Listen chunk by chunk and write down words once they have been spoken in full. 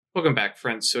Welcome back,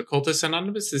 friends, to Occultist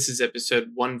Anonymous. This is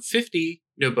episode 150,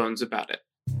 No Bones About It.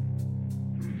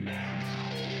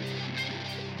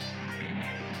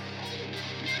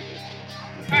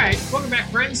 Alright, welcome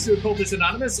back, friends, to Occultist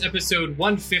Anonymous, episode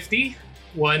 150.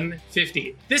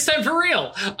 150. This time for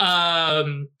real!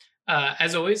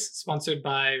 As always, sponsored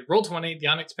by Roll20, The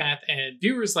Onyx Path, and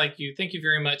viewers like you. Thank you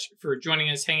very much for joining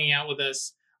us, hanging out with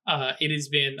us. It has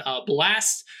been a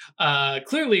blast.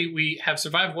 Clearly, we have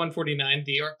survived 149.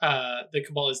 The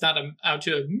Cabal is not out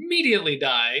to immediately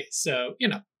die, so, you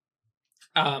know.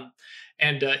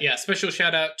 Special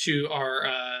shout out to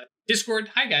our Discord.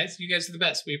 Hi, guys. You guys are the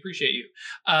best. We appreciate you.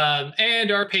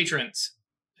 And our patrons,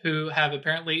 who have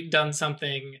apparently done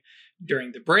something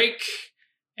during the break,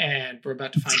 and we're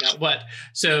about to find out what.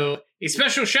 So, a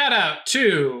special shout out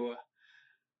to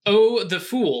the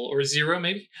Fool, or Zero,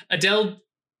 maybe. Adele,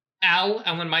 Al,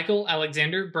 Alan, Michael,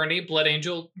 Alexander, Bernie, Blood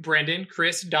Angel, Brandon,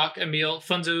 Chris, Doc, Emil,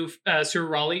 Funzo, Sir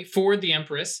Raleigh, Ford the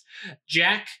Empress,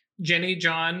 Jack, Jenny,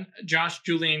 John, Josh,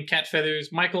 Julian, Cat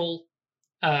Feathers, Michael,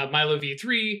 Milo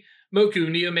V3, Moku,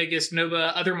 Neomegus,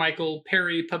 Nova, Other Michael,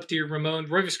 Perry, Puppeteer, Ramon,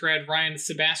 Rovisgrad, Ryan,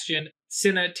 Sebastian,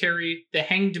 Cinna, Terry, The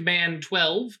Hanged Man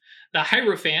 12, The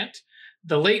Hierophant,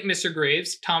 The Late Mr.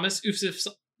 Graves, Thomas,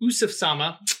 Usuf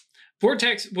Sama,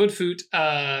 Vortex, Woodfoot,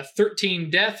 13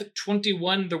 Death,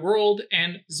 21 The World,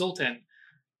 and Zoltan.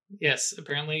 Yes,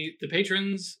 apparently the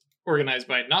patrons, organized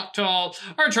by Noctal,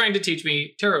 are trying to teach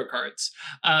me tarot cards.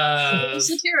 It's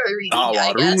a tarot reading,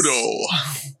 I guess.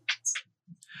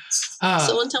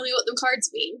 Someone tell me what the cards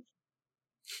mean.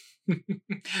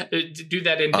 Do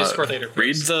that in Discord later.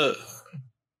 Read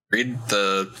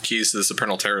the Keys to the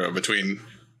Supernal Tarot between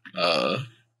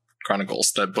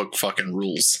Chronicles. That book fucking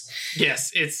rules. Yes,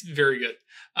 it's very good.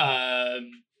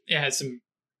 It has some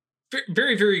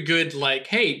very, very good, like,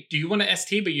 hey, do you want to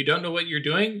ST but you don't know what you're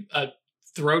doing?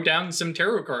 Throw down some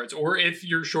tarot cards. Or if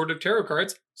you're short of tarot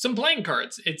cards, some playing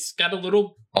cards. It's got a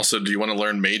little... Also, do you want to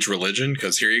learn Mage Religion?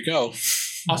 Because here you go.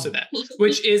 Also that.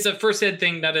 Which is a first ed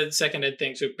thing, not a second ed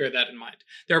thing, so bear that in mind.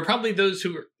 There are probably those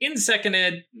who are in second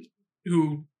ed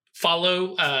who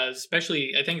follow,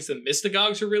 especially, I think it's the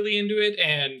Mystagogs are really into it,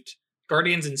 and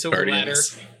Guardians and Silver Ladder.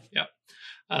 Yep.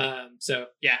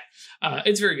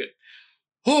 It's very good.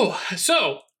 Oh,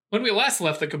 so... When we last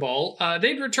left the Cabal,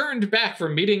 they'd returned back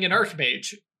from meeting an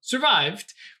Archmage,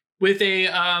 survived with a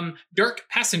Dark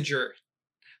Passenger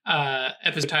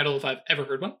episode title, if I've ever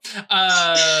heard one.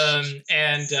 I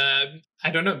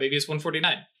don't know, maybe it's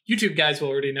 149. YouTube guys will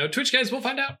already know. Twitch guys will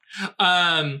find out.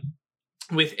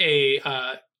 With a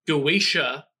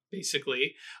Goetia,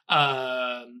 basically,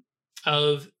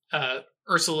 of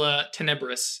Ursula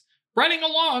Tenebris, riding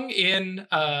along in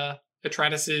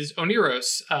Atratus's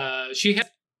Oniros. She has,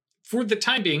 for the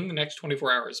time being, the next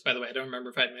 24 hours, by the way, I don't remember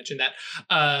if I had mentioned that,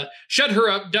 shut her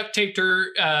up, duct taped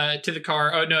her to the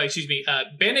car. Oh, no, excuse me.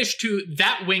 Banished to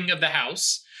that wing of the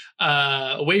house,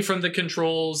 away from the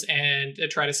controls and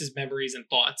Atratus's memories and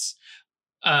thoughts.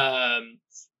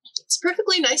 It's a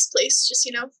perfectly nice place, just,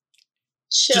 chill.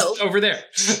 Just over there.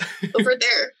 Over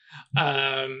there.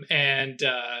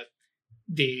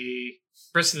 The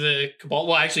rest of the Cabal,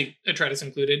 well, actually, Atratus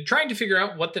included, trying to figure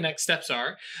out what the next steps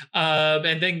are,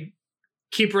 and then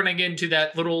keep running into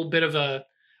that little bit of a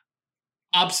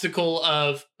obstacle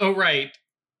of, oh, right,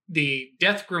 the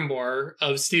Death Grimoire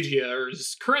of Stygia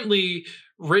is currently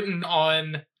written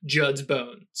on Judd's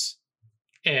bones.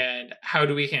 And how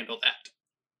do we handle that?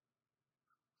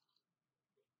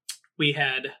 We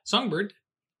had Songbird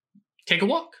take a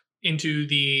walk into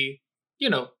the,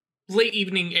 late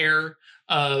evening air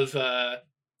of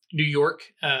New York,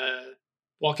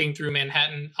 walking through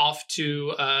Manhattan off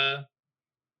to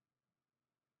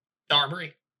the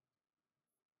Armory.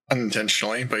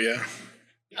 Unintentionally, but yeah.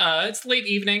 It's late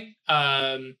evening.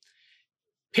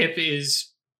 Pip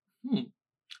is,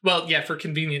 for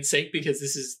convenience sake, because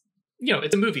this is,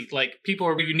 it's a movie. Like, people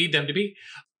are where you need them to be.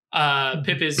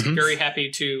 Pip is very happy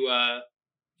to,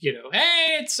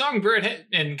 hey, it's Songbird,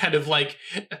 and kind of like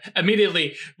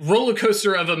immediately roller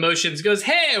coaster of emotions goes,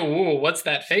 hey, whoa, what's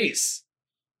that face?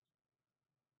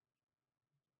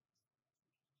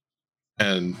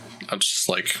 And I'm just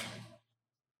like,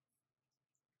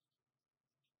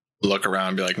 look around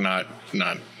and be like, not.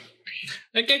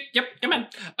 Okay, yep, come on.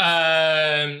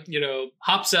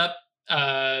 Hops up,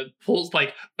 pulls,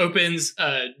 opens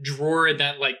a drawer in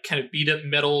that, kind of beat up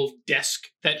metal desk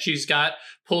that she's got,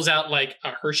 pulls out,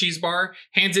 a Hershey's bar,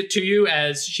 hands it to you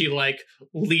as she,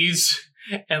 leaves,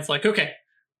 and it's like, okay,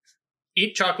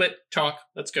 eat chocolate, talk,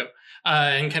 let's go.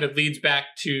 And kind of leads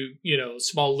back to,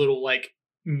 small little,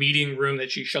 meeting room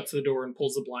that she shuts the door and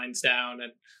pulls the blinds down,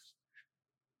 and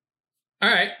all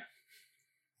right.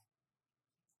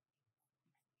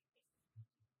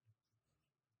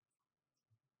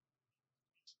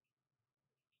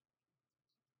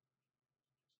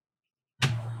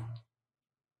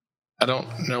 I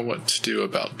don't know what to do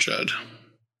about Judd.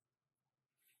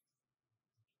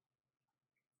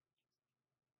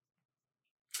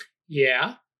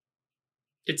 Yeah.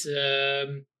 It's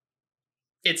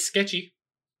sketchy.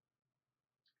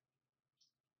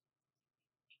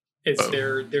 It's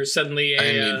there's suddenly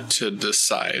I need to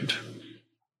decide.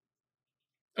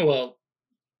 Well,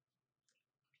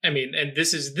 I mean, and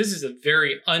this is a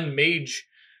very unmage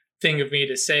thing of me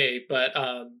to say, but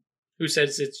who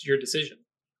says it's your decision?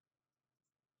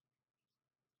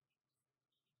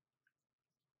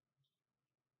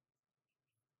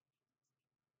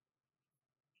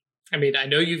 I mean, I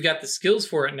know you've got the skills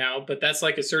for it now, but that's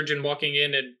like a surgeon walking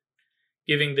in and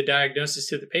giving the diagnosis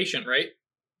to the patient, right?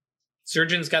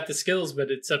 Surgeon's got the skills,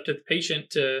 but it's up to the patient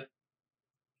to,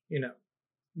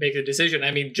 make the decision.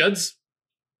 I mean, Judd's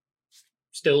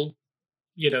still,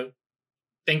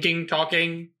 thinking,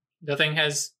 talking. Nothing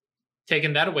has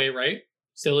taken that away, right?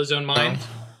 Still his own mind.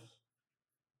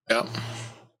 Yeah.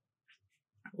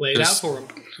 Lay it out for him.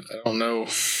 I don't know.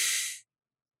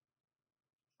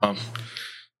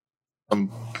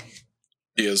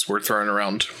 Ideas were thrown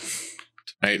around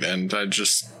tonight, and Brad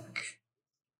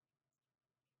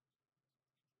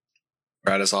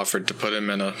has offered to put him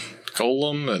in a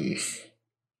golem, and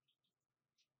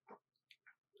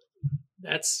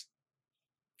that's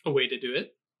a way to do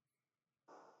it.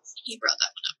 He brought that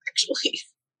one up, actually.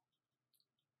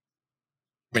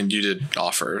 I mean, you did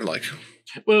offer, like...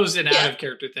 Well, it was an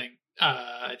out-of-character thing,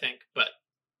 I think, but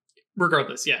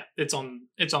regardless, yeah, it's on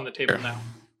the table now.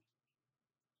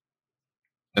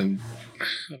 And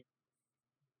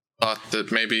thought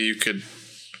that maybe you could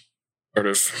sort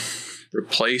of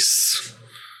replace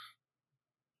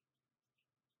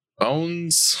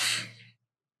bones.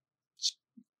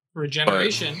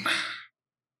 Regeneration.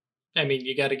 I mean,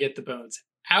 you got to get the bones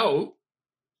out.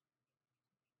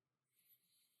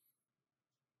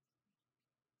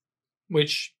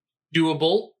 Which,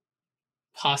 doable,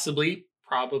 possibly,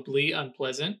 probably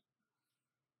unpleasant.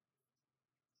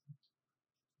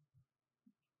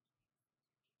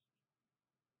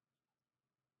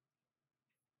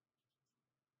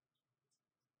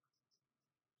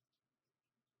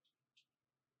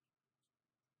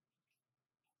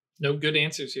 No good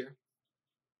answers here.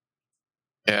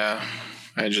 Yeah,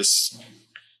 it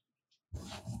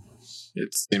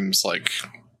seems like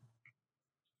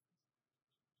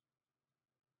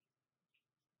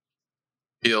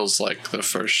feels like the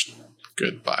first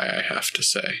goodbye, I have to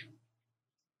say.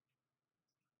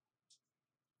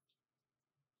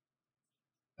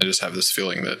 I just have this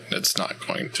feeling that it's not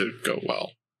going to go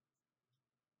well.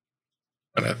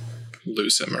 I'm gonna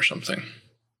lose him or something.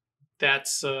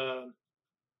 That's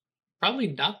probably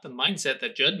not the mindset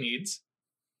that Judd needs.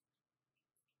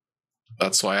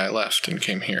 That's why I left and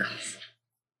came here.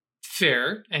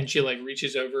 Fair. And she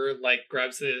reaches over,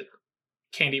 grabs the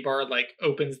candy bar,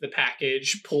 opens the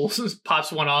package,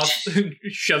 pops one off,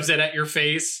 shoves it at your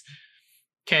face.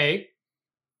 Okay.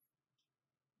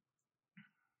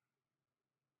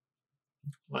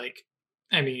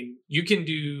 I mean, you can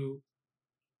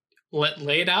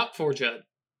lay it out for Judd.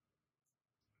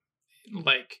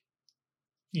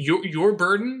 Your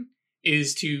burden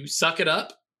is to suck it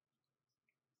up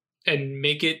and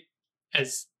make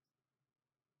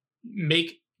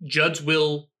Judd's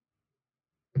will.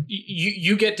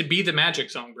 You get to be the magic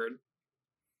songbird.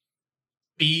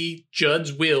 Be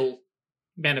Judd's will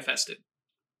manifested.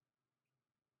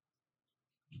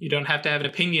 You don't have to have an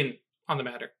opinion on the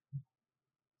matter.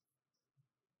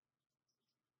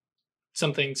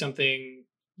 Something,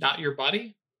 not your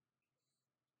body?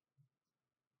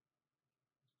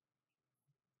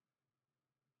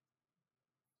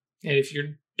 And if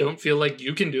you don't feel like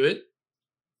you can do it,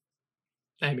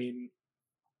 I mean,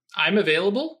 I'm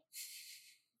available,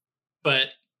 but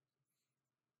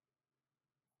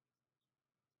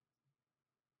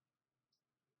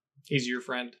he's your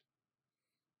friend.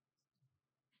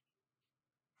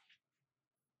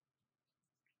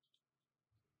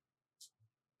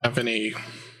 Have any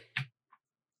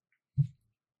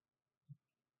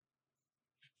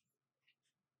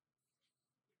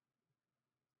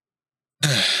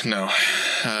no.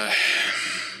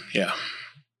 Yeah.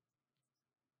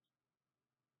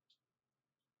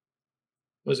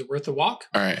 Was it worth the walk?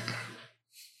 All right.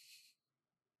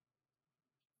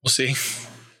 We'll see.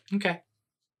 Okay.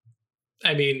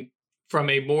 I mean, from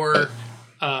a more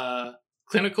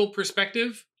clinical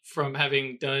perspective, from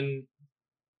having done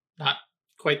not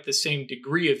quite the same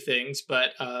degree of things,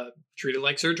 but treat it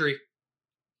like surgery.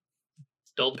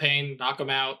 Dull pain, knock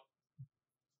them out.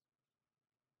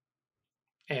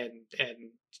 And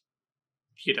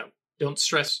don't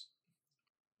stress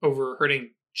over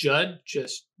hurting Judd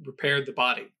just repaired the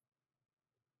body.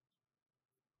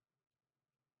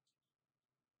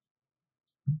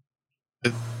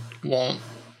 It won't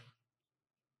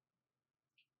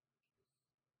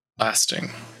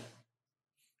lasting.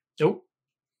 Nope.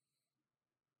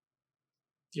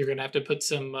 You're gonna have to put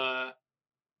some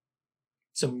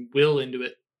will into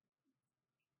it.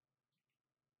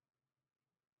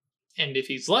 And if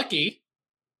he's lucky,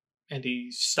 and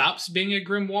he stops being a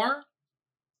grimoire,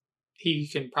 he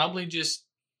can probably just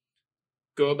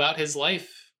go about his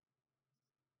life,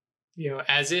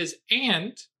 as is.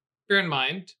 And bear in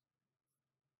mind,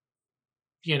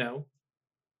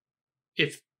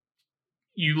 if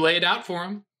you lay it out for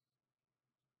him,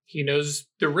 he knows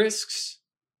the risks.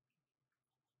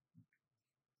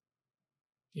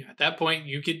 At that point,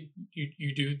 you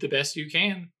do the best you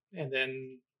can, and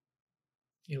then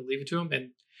leave it to him.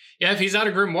 And if he's not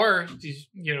a grimoire, he's,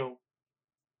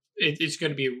 it's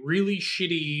going to be a really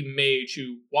shitty mage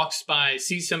who walks by,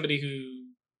 sees somebody who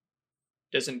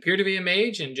doesn't appear to be a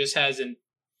mage and just has a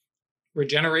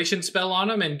regeneration spell on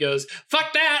him and goes,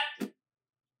 "Fuck that!"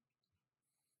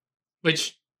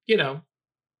 Which,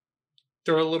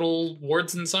 throw little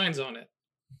wards and signs on it.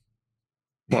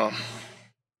 Well,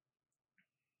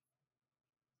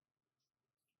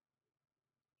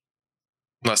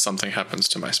 unless something happens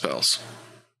to my spells.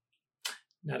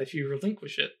 Not if you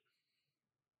relinquish it.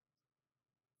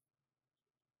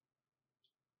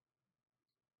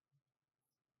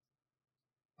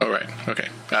 Oh, right. Okay.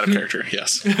 Out of character,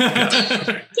 yes. Was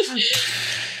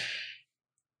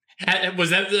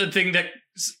that the thing that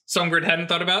Songbird hadn't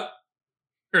thought about?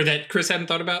 Or that Chris hadn't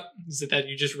thought about? Is it that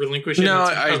you just relinquish it? No,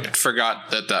 I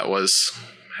forgot that was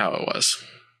how it was.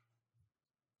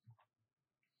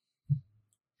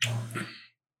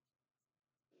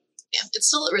 Yeah, it's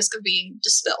still at risk of being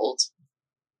dispelled.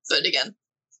 But again,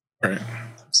 right.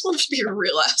 This one should be a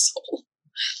real asshole.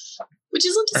 Which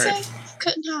isn't to say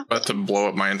couldn't happen. About to blow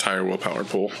up my entire willpower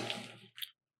pool.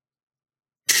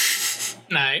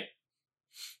 Night.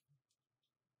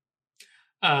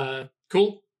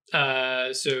 Cool.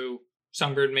 So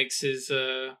Songbird makes his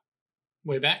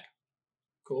way back.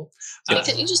 Cool.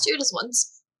 Can you just do it as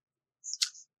once?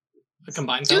 A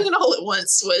combined doing it all at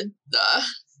once would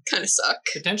kind of suck.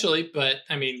 Potentially, but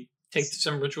I mean, take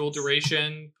some ritual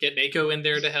duration, get Mako in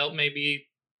there to help, maybe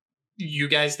you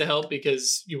guys to help,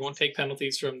 because you won't take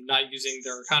penalties from not using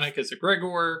their Arcana because of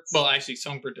Gregor. Well, actually,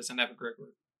 Songbird doesn't have a Gregor.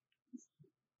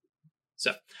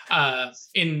 So,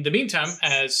 in the meantime,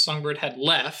 as Songbird had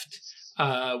left,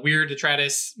 Weird,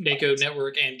 Atratus, Mako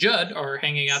Network, and Judd are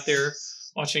hanging out there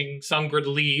watching Songbird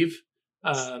leave.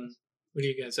 What are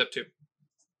you guys up to?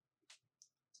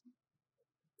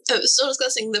 Still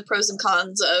discussing the pros and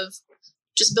cons of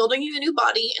just building you a new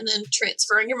body and then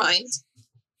transferring your mind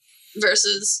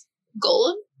versus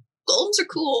Golem. Golems are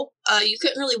cool. You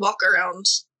couldn't really walk around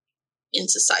in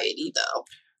society, though.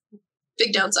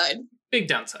 Big downside. Big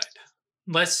downside.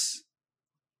 Unless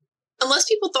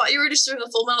people thought you were just doing a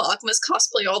Full Metal Alchemist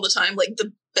cosplay all the time, like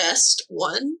the best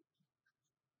one.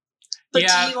 But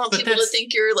do you want people to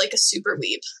think you're like a super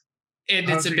weeb? And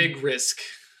it's a big risk.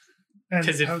 And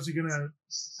how's he gonna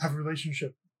have a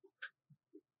relationship?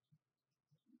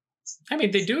 I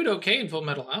mean, they do it okay in Full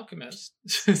Metal Alchemist.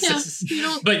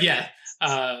 Yeah, but yeah,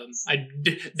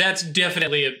 that's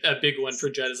definitely a big one for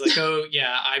Judd. Is like, oh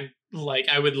yeah,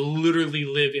 I would literally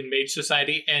live in Mage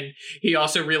Society, and he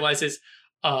also realizes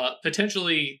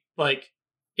potentially like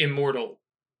immortal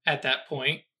at that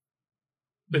point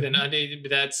with an undated.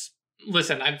 That's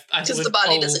listen, I've because the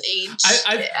body doesn't age.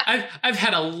 I've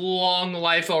had a long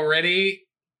life already.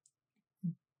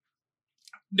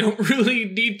 Don't really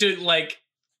need to like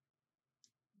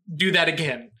do that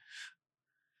again.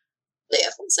 Yeah,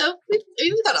 so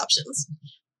we've got options.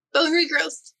 Bone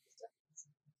regrowth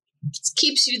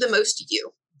keeps you the most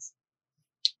you.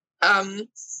 I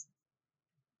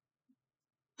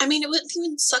mean, it wouldn't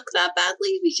even suck that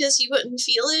badly because you wouldn't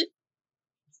feel it.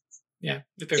 Yeah,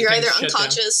 you're either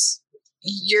unconscious,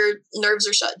 your nerves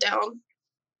are shut down.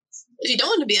 If you don't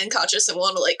want to be unconscious and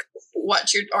want to like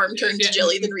watch your arm turn to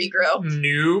jelly, then regrow.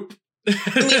 Nope.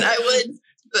 I mean, I would,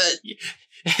 but.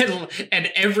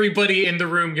 And everybody in the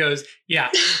room goes, yeah,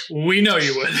 we know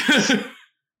you would.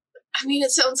 I mean,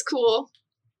 it sounds cool.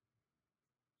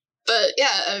 But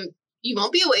yeah, you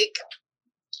won't be awake.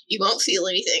 You won't feel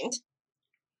anything.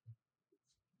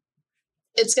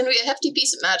 It's going to be a hefty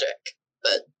piece of magic,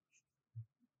 but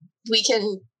we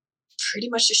can pretty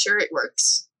much assure it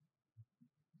works.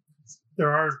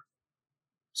 There are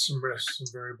some risks and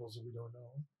variables that we don't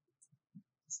know.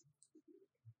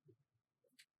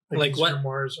 Like what?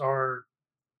 Grimoires are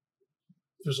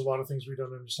there's a lot of things we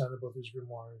don't understand about these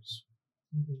grimoires.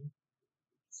 Mm-hmm.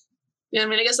 Yeah, I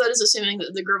mean, I guess that is assuming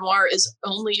that the grimoire is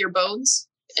only your bones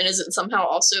and isn't somehow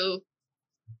also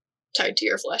tied to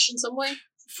your flesh in some way.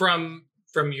 From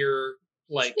your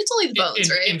like it's only the bones,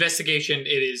 right? Investigation,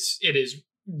 it is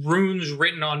runes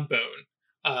written on bone,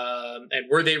 and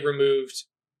were they removed?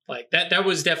 Like that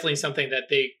was definitely something that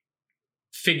they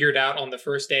figured out on the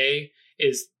first day.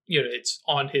 Is it's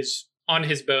on his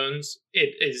bones.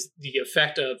 It is the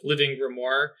effect of living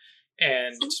grimoire,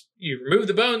 and you remove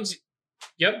the bones.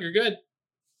 Yep, you're good.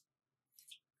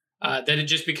 Then it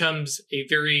just becomes a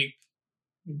very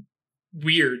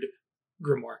weird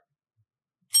grimoire.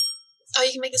 Oh,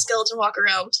 you can make a skeleton walk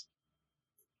around.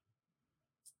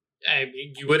 I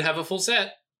mean, you would have a full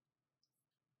set.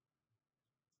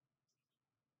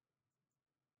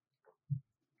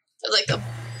 Like a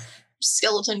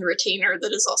skeleton retainer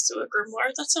that is also a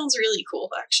grimoire. That sounds really cool,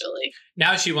 actually.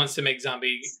 Now she wants to make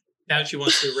zombie. Now she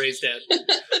wants to raise dead.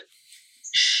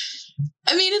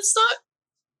 I mean, it's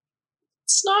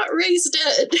not raised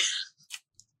dead.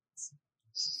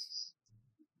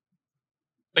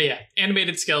 But yeah,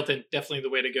 animated skeleton, definitely the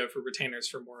way to go for retainers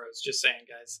for Moros. Just saying,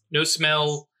 guys. No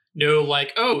smell, no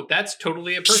like, oh, that's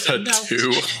totally a person.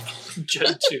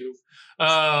 Judd 2.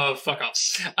 Oh, fuck off.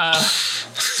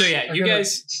 So yeah, you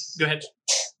guys, go ahead.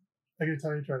 I can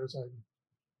tell you, Travis,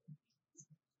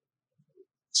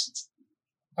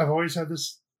 I've always had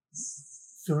this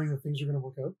feeling that things are going to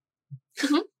work out.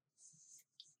 Mm-hmm.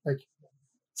 Like,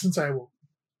 since I awoke.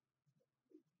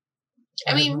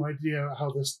 I have no idea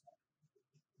how this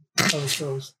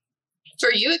goes.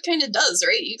 For you, it kind of does,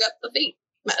 right? You got the fate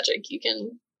magic. You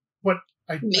can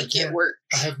make it work.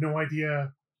 I have no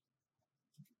idea.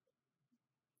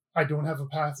 I don't have a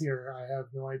path here. I have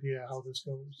no idea how this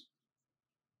goes.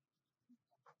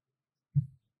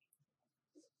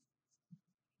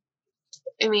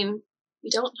 I mean, we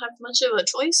don't have much of a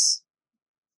choice.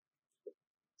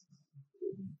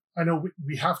 I know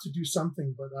we have to do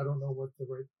something, but I don't know what the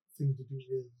right thing to do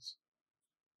is.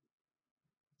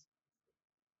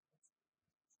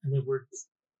 I mean, we're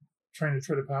trying to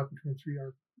tread a path between three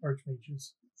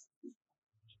archmages.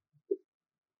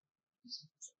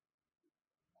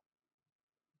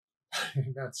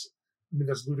 That's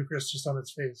ludicrous just on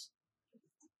its face.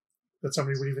 That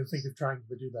somebody would even think of trying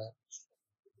to do that.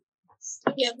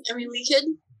 Yeah, I mean,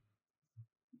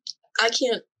 I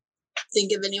can't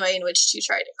think of any way in which to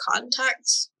try to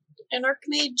contact an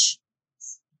archmage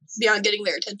beyond getting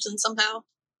their attention somehow.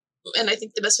 And I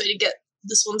think the best way to get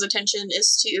this one's attention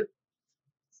is to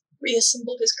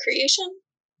reassemble his creation.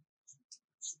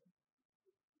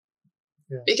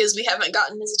 Yeah. Because we haven't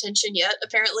gotten his attention yet,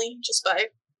 apparently, just by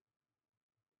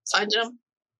finding him.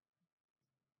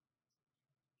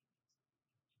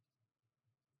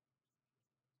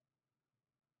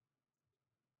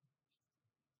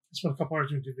 I spent a couple hours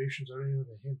doing divisions. I don't even know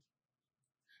the hint.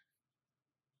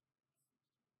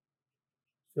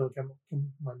 I feel like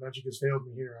my magic has failed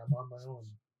me here. I'm on my own.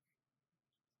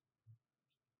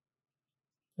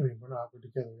 I mean, we're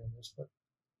together in this, but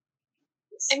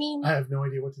I mean, I have no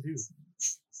idea what to do.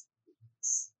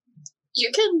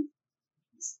 You can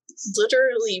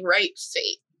literally write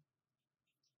fate.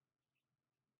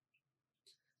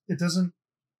 It doesn't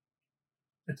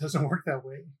work that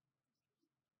way.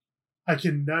 I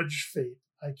can nudge fate.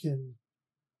 I can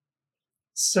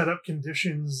set up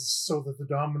conditions so that the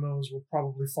dominoes will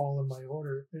probably fall in my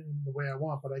order in the way I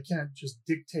want, but I can't just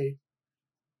dictate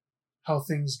how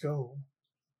things go.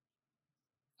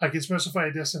 I can specify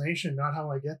a destination, not how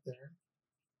I get there.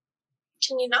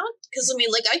 Can you not? Because, I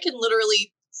mean, like, I can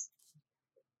literally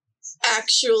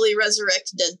actually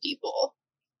resurrect dead people.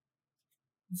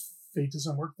 Fate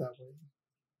doesn't work that way.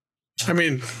 I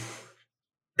mean,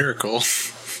 miracle.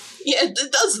 Yeah,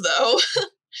 it does, though.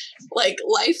 Like,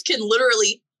 life can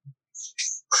literally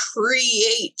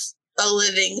create a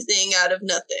living thing out of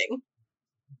nothing.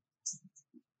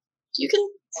 You can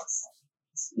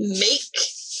make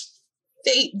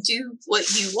fate do what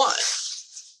you want.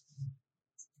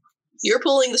 You're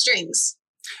pulling the strings.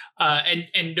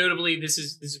 And notably, this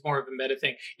is more of a meta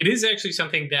thing. It is actually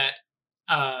something that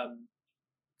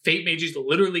fate mages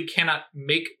literally cannot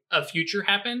make a future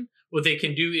happen. What they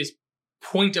can do is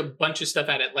point a bunch of stuff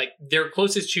at it. Like, their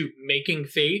closest to making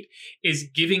fate is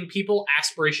giving people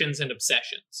aspirations and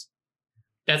obsessions.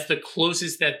 That's the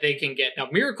closest that they can get. Now,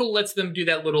 Miracle lets them do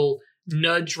that little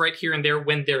nudge right here and there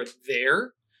when they're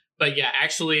there. But yeah,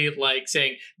 actually, like,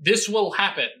 saying, this will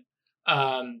happen,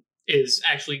 is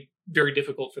actually very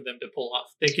difficult for them to pull off.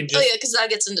 They can just... Oh yeah, because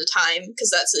that gets into time, because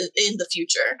that's in the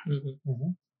future. Mm-hmm. Mm-hmm.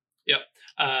 Yep.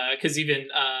 Because even...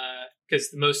 because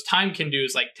the most time can do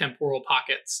is like temporal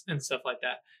pockets and stuff like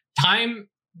that. Time,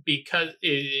 because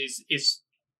is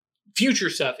future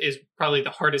stuff, is probably the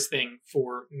hardest thing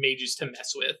for mages to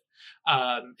mess with.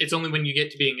 It's only when you get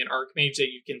to being an archmage that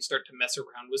you can start to mess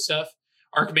around with stuff.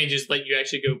 Archmages let you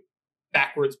actually go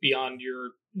backwards beyond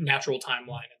your natural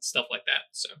timeline and stuff like that.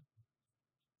 So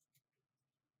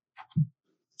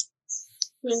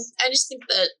I just think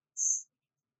that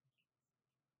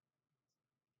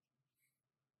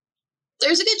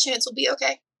there's a good chance we'll be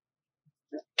okay.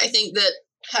 I think that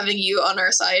having you on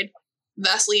our side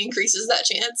vastly increases that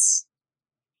chance.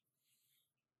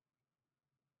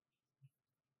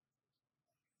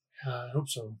 I hope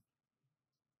so.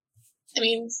 I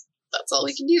mean, that's all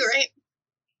we can do, right?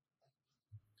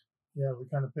 Yeah, we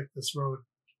kind of picked this road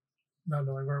not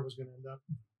knowing where it was going to end up.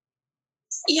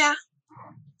 Yeah.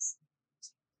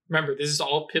 remember, this is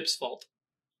all Pip's fault.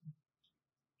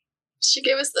 She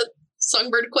gave us the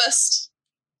Songbird quest.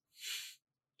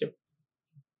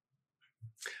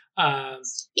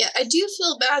 Yeah, I do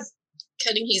feel bad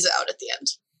cutting He's out at the end.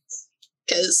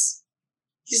 Because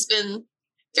he's been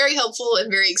very helpful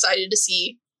and very excited to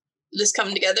see this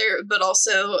come together, but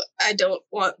also I don't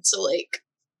want to,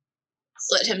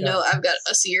 let him know I've got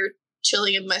a seer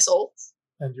chilling in my soul.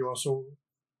 And you also,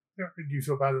 do you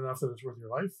feel bad enough that it's worth your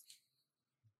life?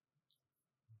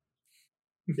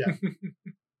 Yeah.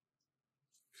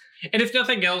 And if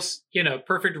nothing else,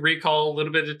 perfect recall, a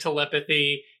little bit of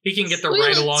telepathy. He can get the We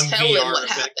ride will along tell him VR what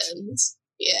effect. happens.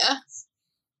 Yeah.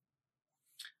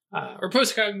 Or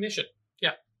post-cognition.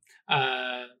 Yeah.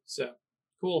 So,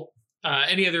 cool.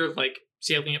 Any other,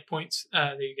 salient points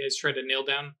that you guys try to nail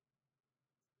down?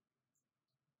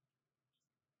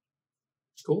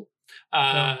 Cool.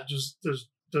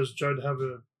 Does Judd have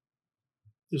a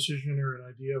decision or an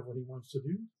idea of what he wants to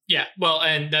do? Yeah. Well,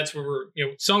 and that's where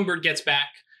Songbird gets back.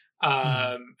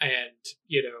 And,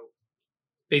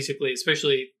 basically,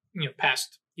 especially,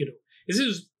 past, this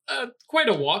is quite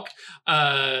a walk.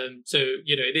 So,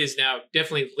 it is now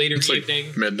definitely later evening.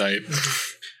 Like midnight.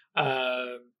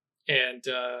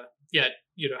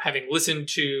 Having listened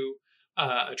to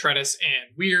Atreides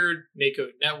and Weird, Mako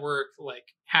Network,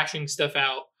 hashing stuff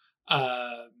out,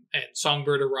 and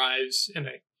Songbird arrives, and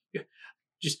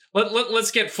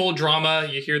let's get full drama.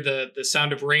 You hear the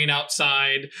sound of rain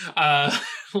outside,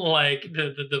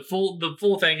 the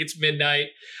full thing. It's midnight,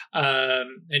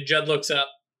 and Judd looks up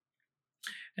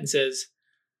and says,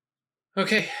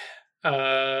 "Okay,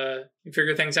 you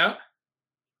figure things out?"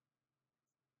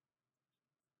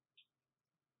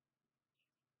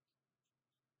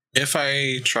 If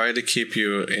I try to keep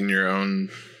you in your own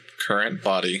current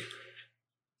body,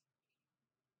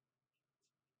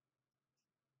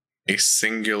 a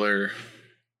singular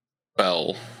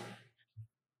spell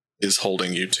is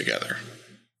holding you together.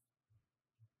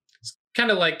 It's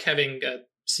kind of like having a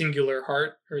singular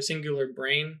heart or a singular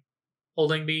brain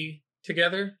holding me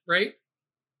together, right?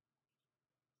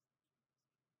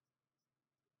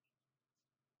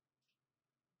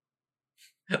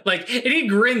 And he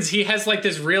grins. He has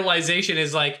this realization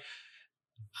is I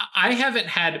haven't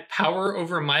had power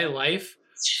over my life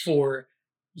for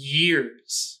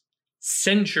years,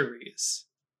 centuries.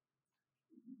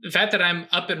 The fact that I'm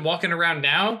up and walking around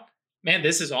now, man,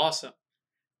 this is awesome.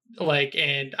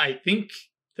 And I think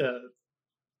the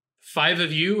 5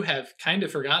 of you have kind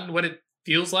of forgotten what it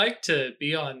feels like to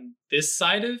be on this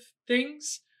side of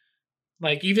things.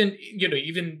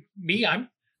 Even me, I'm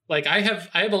I have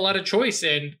a lot of choice,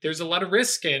 and there's a lot of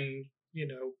risk, and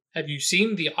have you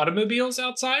seen the automobiles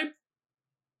outside?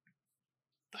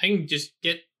 I can just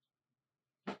get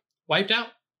wiped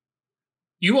out.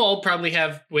 You all probably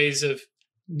have ways of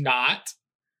not,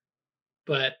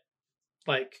 but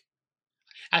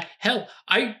I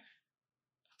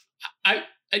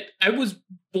was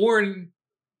born,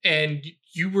 and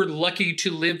you were lucky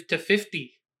to live to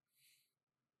 50.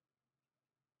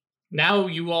 Now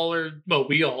you all are,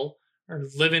 we all are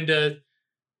living to,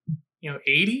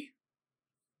 80?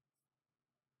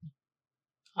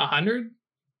 100?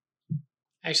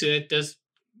 Actually, that does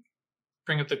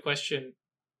bring up the question.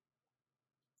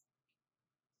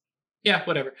 Yeah,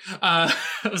 whatever. I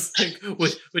was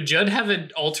would Judd have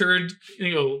an altered,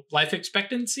 life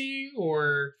expectancy,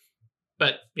 or?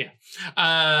 But yeah,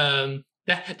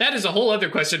 that is a whole other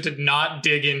question to not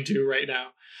dig into right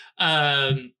now.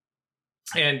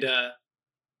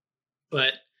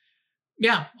 But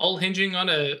yeah, all hinging on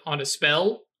a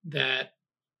spell that,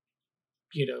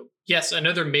 yes,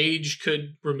 another mage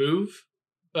could remove,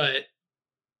 but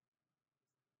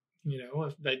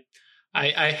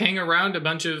I hang around a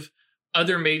bunch of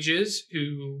other mages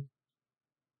who,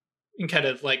 and kind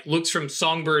of like looks from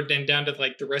Songbird and down to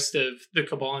like the rest of the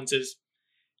Cabal and says,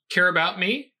 care about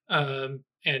me. And,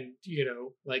 you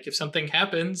know, like if something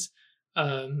happens,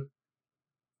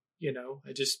 you know,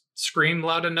 I just scream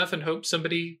loud enough and hope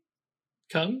somebody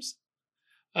comes.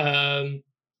 But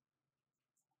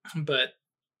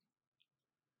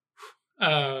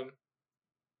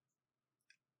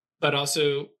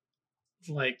also,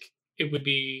 like, it would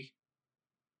be,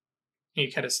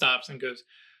 he kind of stops and goes,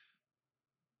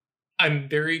 I'm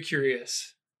very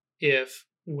curious if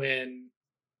when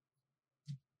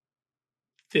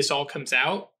this all comes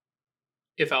out,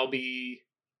 if I'll be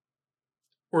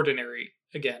ordinary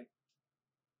again.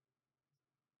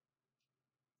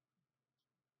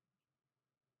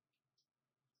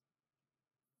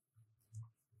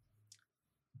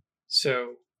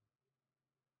 So,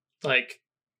 like,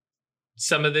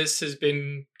 some of this has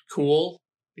been cool.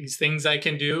 These things I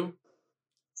can do.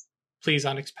 Please,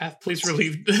 Onyx Path, please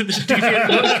relieve the deviant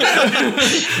look.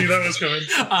 Knew that was coming.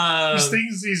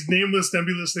 These nameless,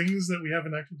 nebulous things that we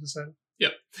haven't actually decided.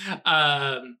 Yep.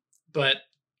 But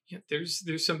yeah,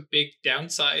 there's some big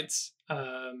downsides.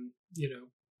 You know,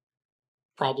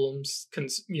 problems,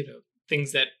 you know,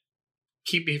 things that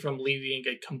keep me from leading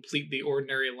a completely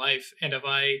ordinary life. And if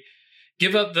I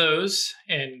give up those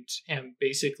and am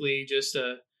basically just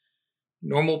a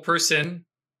normal person,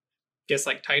 guess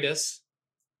like Titus,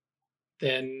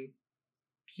 then,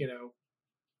 you know,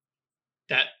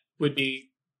 that would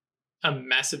be a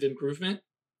massive improvement.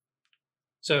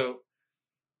 So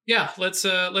yeah, let's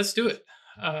do it.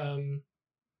 I'm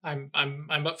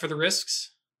up for the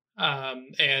risks.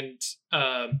 And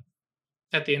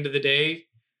at the end of the day,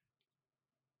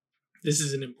 this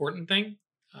is an important thing,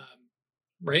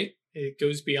 right? It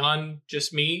goes beyond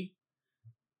just me.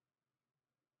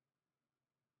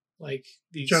 Like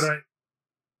these. Jedi,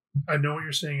 I know what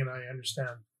you're saying, and I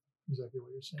understand exactly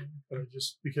what you're saying. But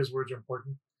just because words are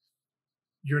important,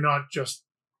 you're not just,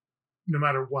 no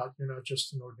matter what, you're not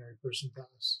just an ordinary person to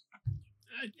us.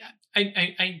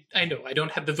 I know I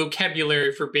don't have the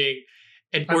vocabulary for being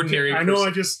an ordinary person. I know.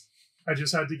 I just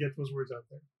had to get those words out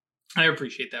there. I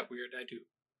appreciate that, Weird. I do.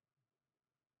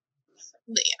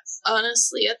 Yes.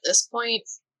 Honestly, at this point,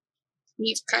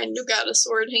 we've kind of got a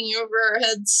sword hanging over our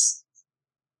heads.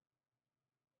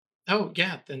 Oh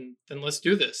yeah, then let's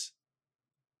do this.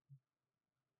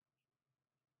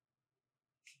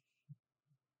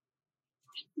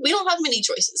 We don't have many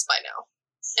choices by now,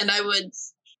 and I would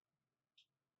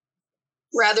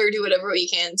rather do whatever we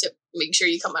can to make sure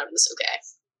you come out of this okay.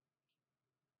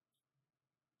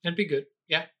 That'd be good.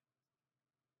 Yeah.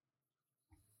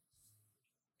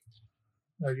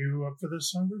 Are you up for this,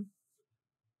 Songbird?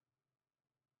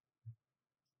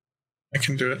 I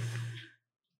can do it.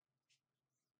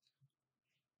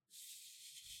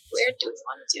 Where do we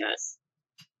want to do it?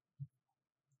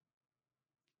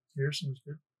 Here sounds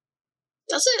good.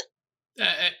 Does it?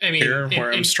 I mean, Here,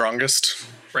 where I'm strongest.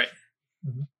 Right.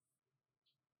 Mm-hmm.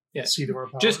 Yeah. Seat of our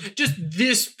power. Just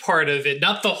this part of it,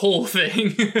 not the whole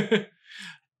thing.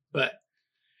 But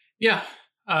yeah,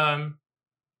 that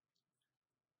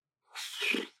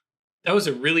was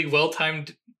a really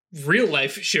well-timed real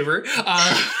life shiver.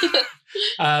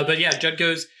 But yeah, Judd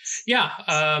goes, yeah,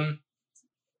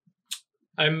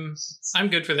 I'm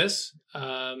good for this.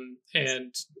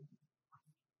 And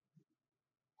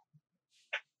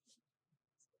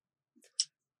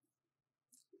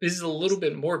this is a little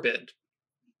bit morbid,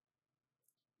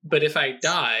 but if I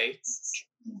die,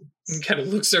 and kind of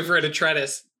looks over at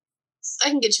Atreides, I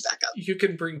can get you back up. you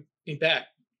can bring me back,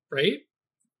 right?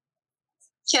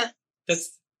 Yeah.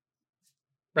 That's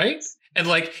right. And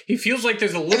like he feels like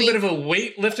there's a little bit of a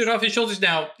weight lifted off his shoulders.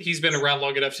 Now he's been around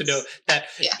long enough to know that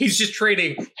he's just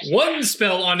trading one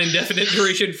spell on indefinite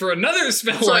duration for another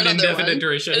spell on indefinite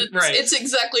duration. Right. It's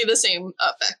exactly the same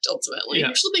effect ultimately. Yeah.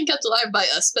 You're still being kept alive by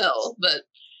a spell, but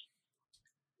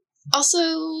also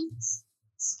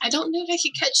I don't know if I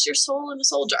could catch your soul in a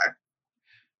soul jar.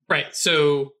 Right.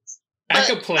 So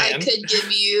backup plan. I could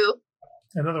give you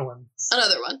another one. I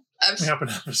happen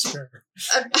to have a spare.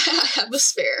 I have a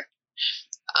spare.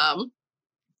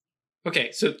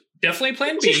 Okay, so definitely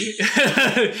plan B.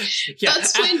 Yeah,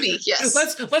 that's plan B. Yes.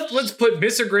 Let's put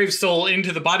Mr. Grave's soul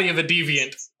into the body of a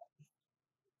deviant.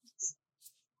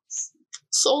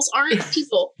 Souls aren't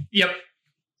people. Yep,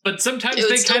 but sometimes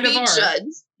they kind of are. Judd.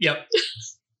 Yep.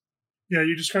 Yeah,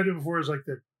 you described it before as like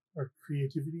our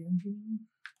creativity engine.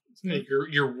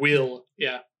 Your will.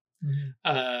 Yeah.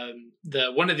 Mm-hmm.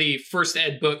 The one of the first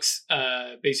ed books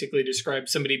basically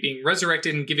describes somebody being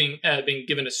resurrected and being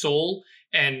given a soul,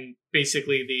 and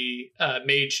basically the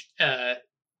mage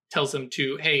tells them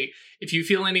to, hey, if you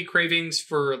feel any cravings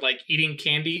for like eating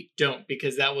candy, don't,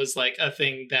 because that was like a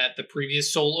thing that the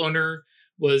previous soul owner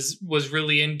was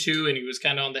really into, and he was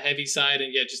kind of on the heavy side.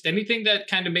 And yeah, just anything that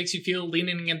kind of makes you feel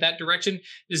leaning in that direction,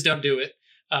 just don't do it.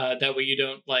 That way you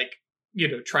don't like,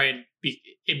 try and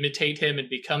imitate him and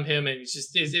become him, and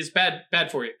it's bad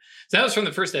for you. So that was from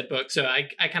the first Ed book, so I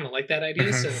kind of like that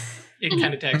idea. So it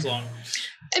kind of tags along.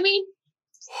 I mean,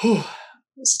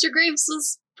 Mr. Graves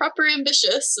was proper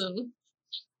ambitious and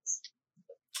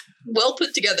well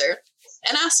put together.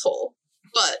 An asshole,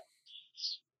 but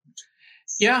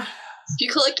yeah, if you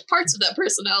collect parts of that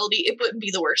personality, it wouldn't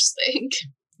be the worst thing.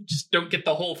 Just don't get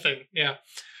the whole thing. Yeah,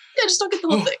 just don't get the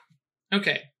whole thing.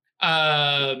 Okay.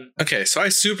 Okay, so I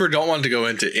super don't want to go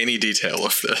into any detail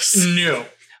of this. No.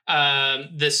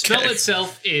 The spell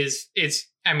itself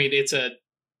it's a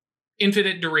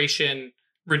infinite duration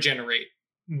regenerate,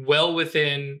 well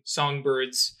within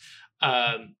Songbird's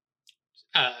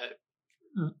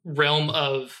realm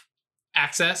of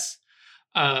access.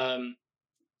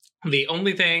 The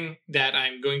only thing that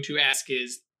I'm going to ask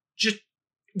is just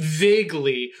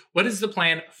vaguely, what is the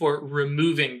plan for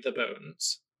removing the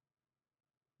bones?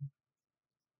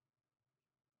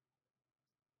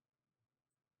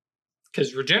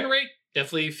 Because regenerate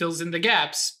definitely fills in the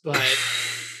gaps, but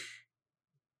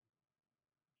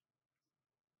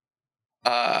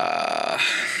I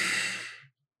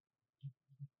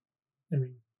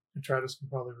mean, Detritus can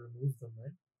probably remove them,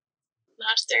 right?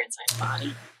 Not if they're inside the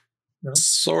body. No?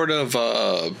 Sort of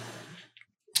I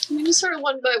mean, just sort of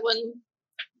one by one.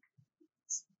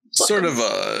 Sort of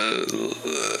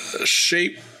a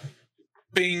shaping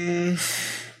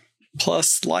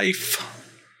plus life.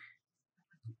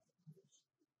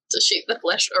 To shape the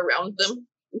flesh around them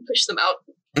and push them out.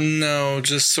 No,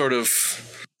 just sort of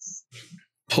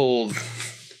pulled.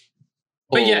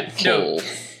 But yeah, no.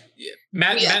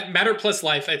 Matter plus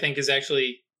life, I think, is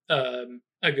actually a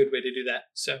good way to do that.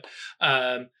 So,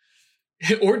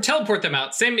 or teleport them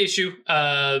out. Same issue.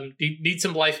 Need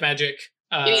some life magic.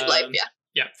 You need life, yeah.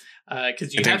 Yeah,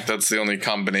 because I think that's the only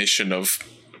combination of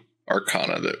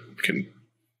Arcana that can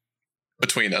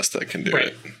between us that can do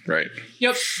it, right?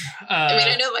 Yep. I mean,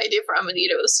 I know my idea for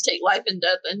Amanita was to take life and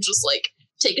death and just like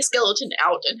take a skeleton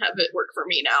out and have it work for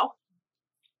me now.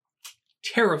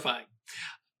 Terrifying.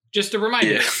 Just a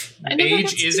reminder,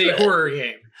 Mage is a horror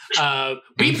game.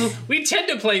 We tend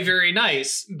to play very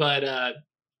nice, but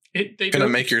they gonna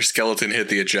make your skeleton hit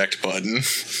the eject button.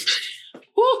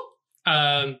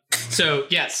 Woo! So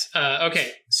yes,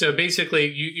 okay. So basically,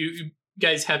 you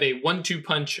guys have a 1-2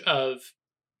 punch of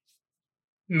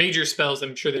major spells.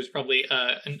 I'm sure there's probably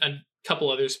a couple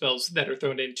other spells that are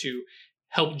thrown in to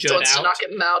help Judd out. To knock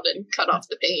him out and cut off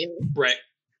the pain. Right.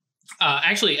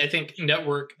 Actually, I think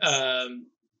Network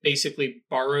basically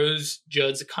borrows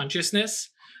Judd's consciousness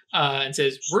and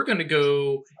says, we're going to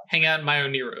go hang out in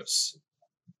Myoneros.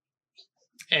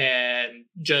 And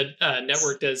Judd,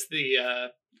 Network does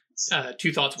the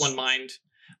 2 thoughts, 1 mind.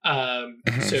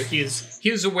 So he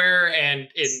is aware and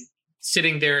in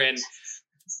sitting there, and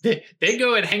they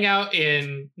go and hang out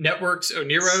in Network's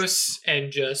Oneros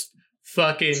and just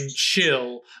fucking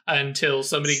chill until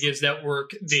somebody gives Network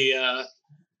the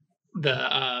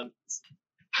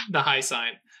high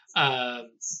sign.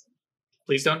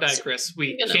 Please don't die, Chris.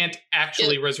 We can't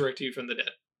actually resurrect you from the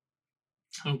dead.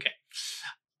 Okay.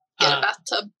 Get a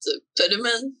bathtub to put him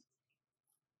in.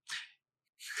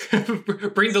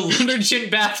 Bring the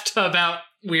Lunargent bathtub out.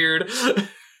 Weird.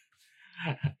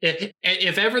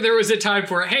 If ever there was a time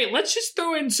for, hey, let's just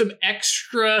throw in some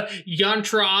extra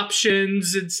yantra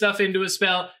options and stuff into a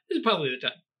spell, this is probably the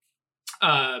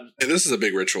time. This is a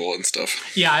big ritual and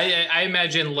stuff. Yeah, I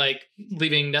imagine like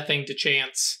leaving nothing to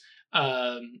chance,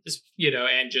 and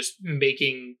just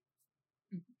making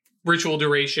ritual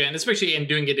duration, especially in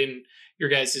doing it in your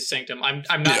guys' sanctum. I'm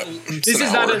not. Yeah, this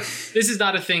is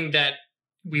not a thing that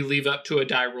we leave up to a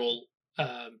die roll.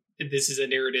 This is a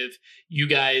narrative. You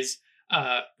guys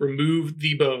remove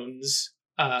the bones,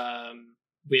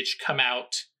 which come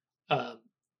out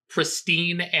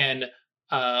pristine and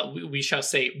we shall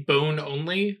say bone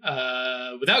only.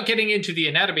 Without getting into the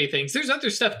anatomy things, there's other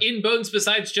stuff in bones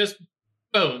besides just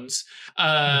bones.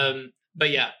 But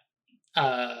yeah,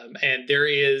 and there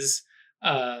is,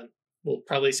 we'll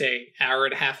probably say hour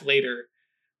and a half later,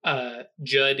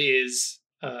 Judd is,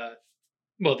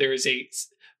 there is a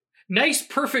nice,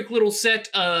 perfect little set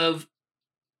of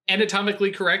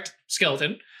anatomically correct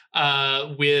skeleton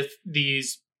with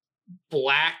these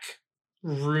black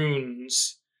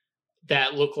runes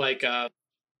that look like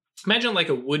imagine like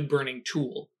a wood burning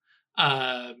tool,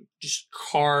 just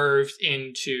carved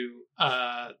into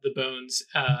the bones,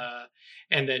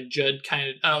 and then Judd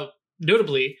kind of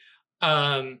notably,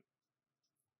 we'll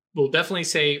definitely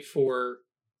say for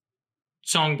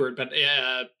Songbird, but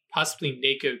possibly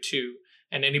Nako too,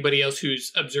 and anybody else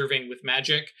who's observing with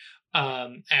magic,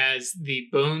 as the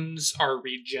bones are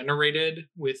regenerated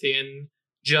within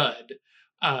Judd,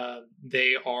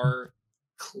 they are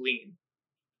clean.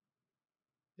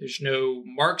 There's no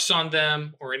marks on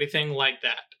them or anything like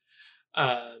that.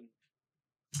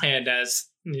 And as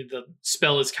the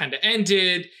spell is kind of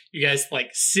ended, you guys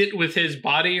like sit with his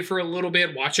body for a little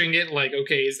bit, watching it like,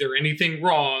 okay, is there anything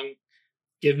wrong?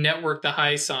 Give Network the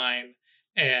high sign.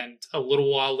 And a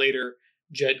little while later,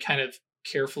 Judd kind of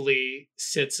carefully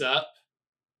sits up,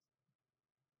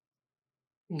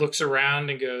 looks around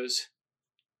and goes,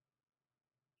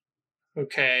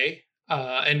 okay.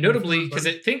 And notably, because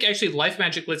I think actually life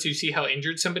magic lets you see how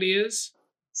injured somebody is.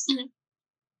 Mhm.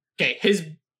 Okay,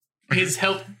 his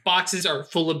health boxes are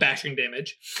full of bashing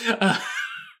damage.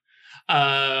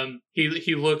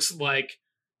 He looks like,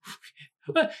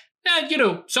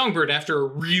 Songbird after a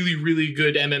really, really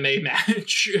good MMA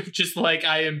match. Just like,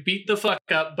 I am beat the fuck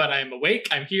up, but I'm awake.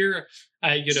 I'm here.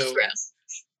 Can you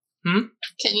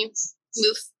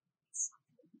move?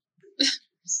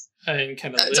 And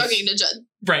kind of talking to Judd.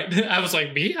 Right. I was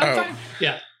like, me? I'm fine.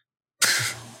 Yeah.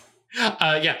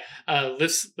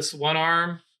 Lifts one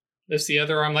arm, lifts the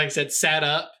other arm, like I said, sat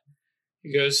up.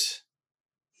 He goes,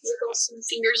 Wiggle some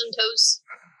fingers and toes.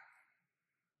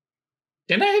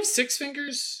 didn't I have 6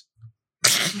 fingers?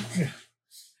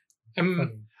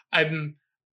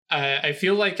 I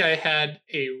feel like I had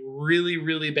a really,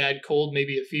 really bad cold,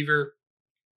 maybe a fever,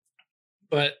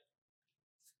 but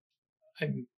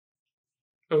I'm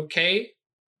okay.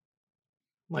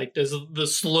 Like, does the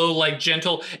slow, like,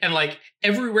 gentle, and like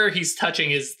everywhere he's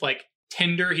touching is like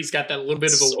tender. He's got that little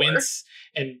bit of a wince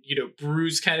and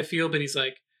bruise kind of feel, but he's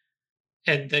like,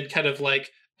 and then kind of like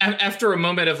after a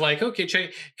moment of like,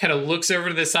 okay, kind of looks over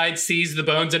to the side, sees the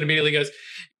bones, and immediately goes,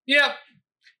 "Yep,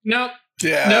 nope,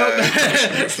 Yeah. nope."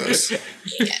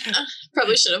 Yeah,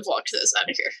 probably should have walked those out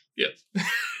of here. Yep.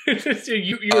 So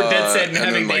you were dead set in and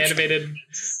having then, the like, animated.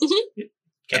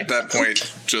 At that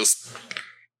point, just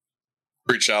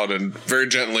reach out and very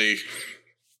gently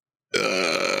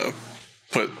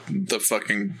put the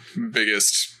fucking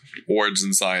biggest words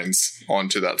and signs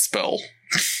onto that spell.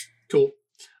 Cool.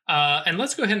 And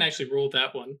let's go ahead and actually roll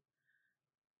that one.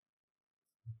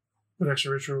 Put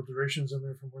extra ritual durations in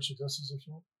there for more successes if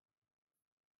you want.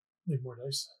 Need more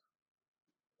dice.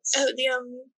 Oh,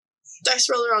 the dice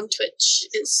roller on Twitch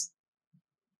is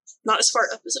not as far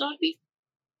up as it ought to be.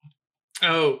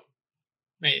 Oh,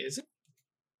 wait, is it?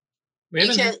 We You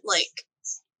haven't. can't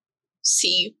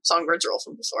see Songbird's roll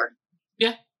from before.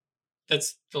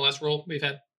 That's the last roll we've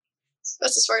had.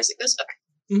 That's as far as it goes. Okay.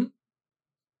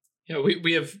 Yeah,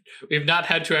 we have not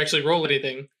had to actually roll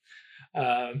anything.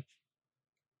 Hi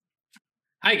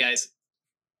guys.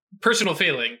 Personal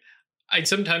failing. I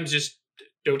sometimes just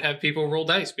don't have people roll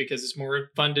dice because it's more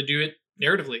fun to do it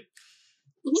narratively.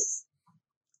 Mhm.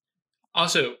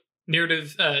 Also,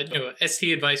 narrative,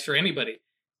 ST advice for anybody.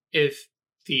 If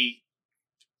the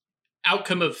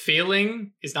outcome of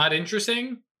failing is not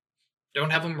interesting, don't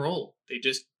have them roll. They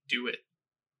just do it.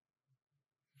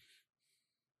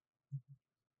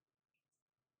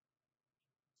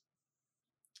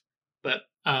 But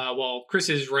while Chris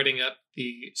is writing up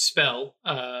the spell,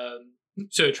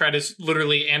 so Tratus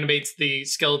literally animates the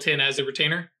skeleton as a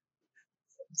retainer?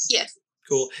 Yeah.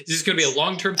 Cool. Is this going to be a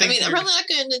long-term thing? I mean, I'm probably not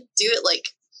going to do it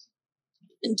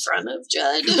in front of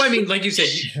Judd. Well, I mean, like you said,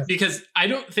 Yeah. because I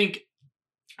don't think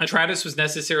Tratus was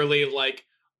necessarily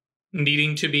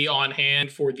needing to be on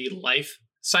hand for the life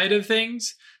side of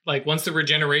things. Like once the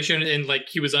regeneration and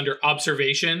he was under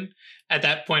observation, at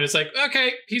that point it's like,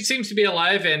 okay, he seems to be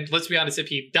alive, and let's be honest, if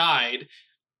he died,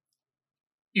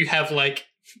 you have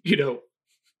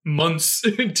months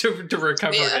to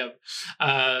recover him.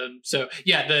 So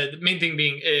yeah, the main thing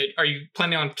being, are you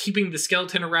planning on keeping the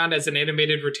skeleton around as an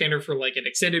animated retainer for an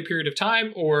extended period of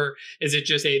time, or is it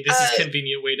just this is a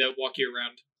convenient way to walk you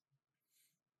around?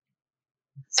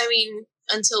 I mean,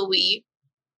 until we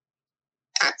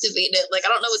activate it, I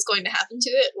don't know what's going to happen to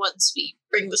it once we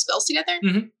bring the spells together.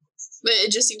 Mhm. But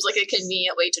it just seems like a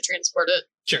convenient way to transport it.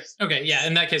 Sure. Okay. Yeah.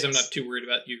 In that case, I'm not too worried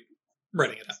about you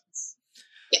writing it up.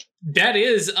 Yeah. That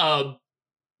is a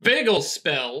big ol'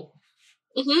 spell.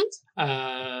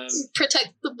 Mm-hmm.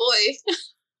 Protect the boy.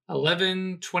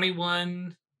 11,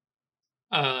 21.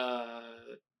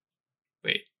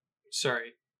 Wait.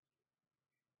 Sorry.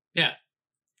 Yeah.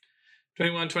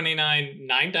 21, 29,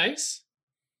 9 dice.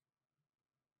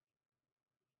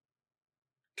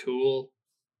 Cool.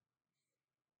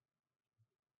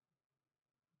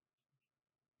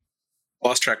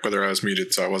 Lost track whether I was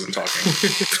muted, so I wasn't talking.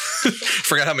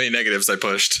 Forgot how many negatives I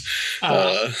pushed.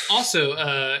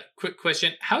 Also, quick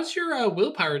question. How's your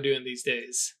willpower doing these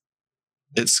days?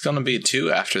 It's going to be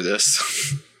 2 after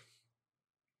this.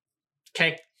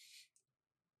 Okay.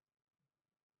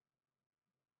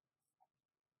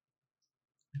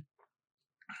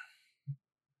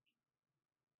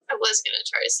 I was going to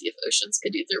try to see if oceans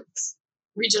could do their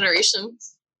regeneration.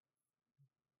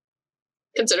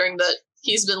 Considering that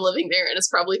he's been living there and is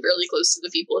probably fairly close to the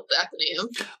people at the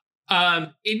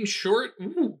Athenaeum. In short,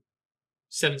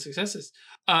 7 successes.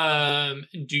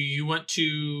 Do you want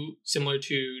to, similar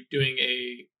to doing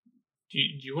do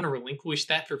you want to relinquish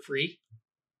that for free?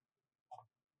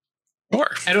 Sure.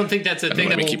 I don't think that's a thing Let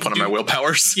that me we'll keep one of do. my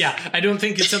willpowers. Yeah, I don't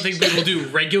think it's something we will do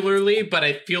regularly, but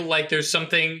I feel like there's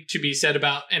something to be said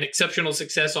about an exceptional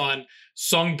success on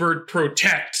Songbird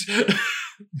Protect.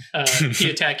 He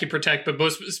attack, he protect, but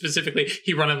most specifically,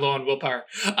 he running low on willpower.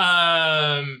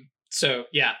 So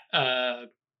yeah,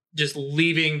 just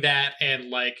leaving that and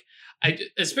like,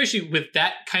 especially with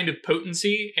that kind of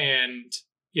potency, and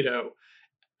you know,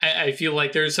 I feel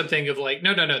like there's something of like,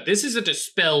 no, this isn't a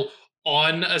spell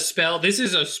on a spell. This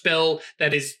is a spell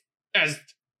that is as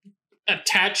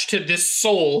attached to this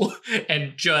soul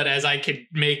and Judd as I could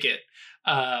make it,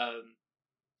 and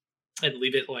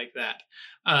leave it like that.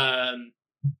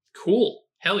 Cool.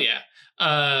 Hell yeah.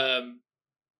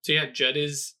 So yeah, Judd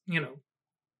is,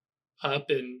 up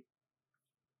and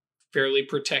fairly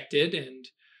protected and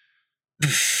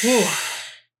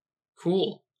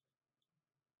cool.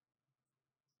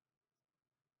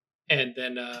 And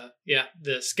then,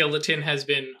 the skeleton has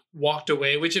been walked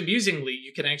away, which amusingly,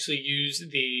 you can actually use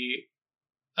the,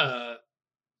 does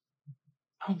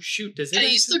it? Can I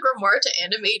use the grimoire to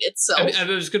animate itself? I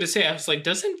was going to say, I was like,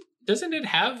 doesn't it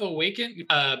have awaken?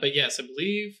 But yes, I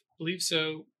believe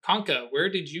so. Conka, where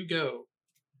did you go?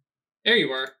 There you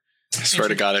are. I swear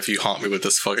to God, if you haunt me with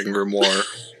this fucking grimoire,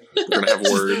 we're going to have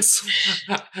words.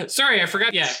 Sorry, I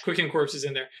forgot. Yeah, Quicken Corpse is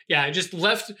in there. Yeah, I just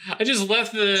left the,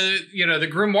 the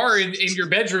grimoire in your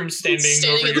bedroom standing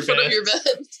over in your the foot bed. of your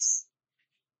bed.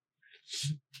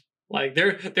 Like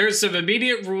there's some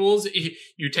immediate rules.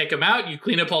 You take him out, you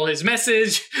clean up all his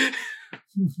message.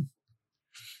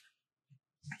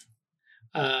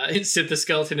 Sit the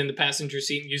skeleton in the passenger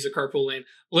seat and use the carpool lane.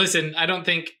 Listen, I don't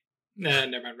think.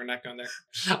 Never mind. We're not going there.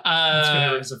 It's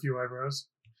gonna raise a few eyebrows.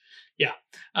 Yeah.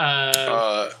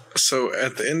 So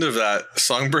at the end of that,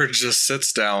 Songbird just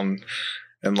sits down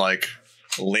and like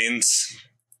leans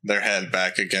their head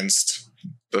back against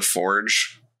the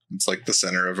forge. It's like the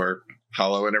center of our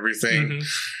hollow and everything. Mm-hmm.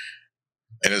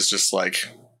 And it's just like,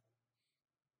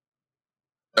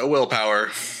 no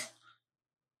willpower,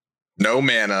 no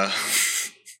mana,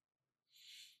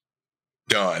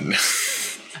 done.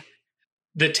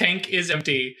 The tank is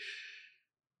empty.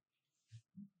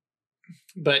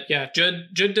 But yeah,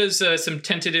 Judd does some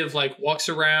tentative, like, walks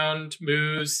around,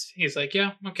 moves. He's like,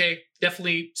 yeah, okay,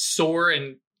 definitely sore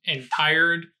and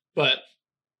tired, but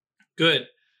good.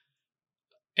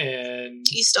 And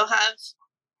Do you still have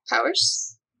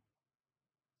powers?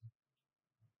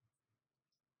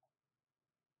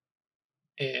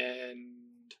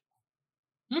 And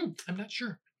I'm not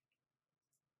sure.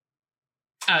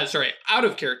 Sorry, out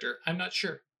of character. I'm not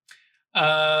sure.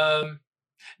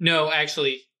 No,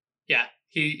 actually, yeah,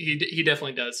 he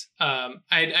definitely does. I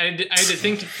had to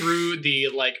think through the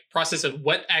like process of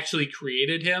what actually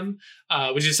created him,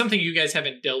 which is something you guys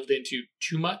haven't delved into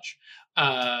too much.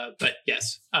 But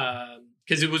yes,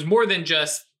 because it was more than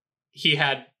just he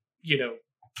had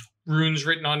runes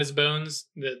written on his bones.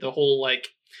 The whole like.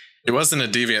 It wasn't a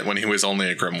deviant when he was only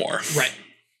a grimoire. Right.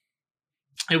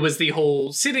 It was the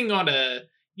whole sitting on a,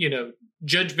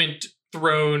 judgment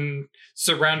throne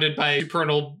surrounded by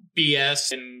supernal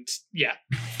BS and yeah.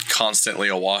 Constantly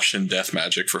awash in death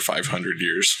magic for 500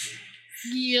 years.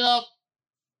 Yep.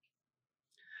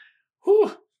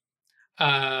 Whew.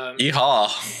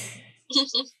 Yeehaw.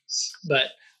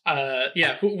 But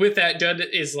with that, Judd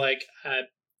is like,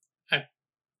 I'm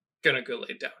gonna go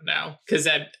lay down now. Because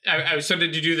I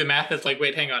started to do the math. It's like,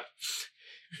 wait, hang on.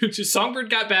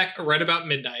 Songbird got back right about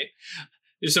midnight.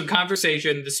 There's some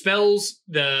conversation. The spells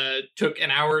took an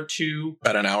hour or two.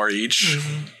 About an hour each.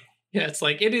 Mm-hmm. Yeah, it's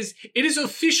like it is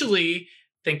officially,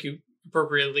 thank you,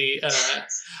 appropriately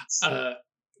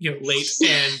late.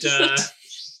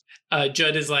 And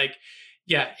Judd is like,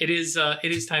 yeah, it is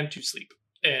time to sleep,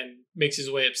 and makes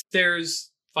his way upstairs,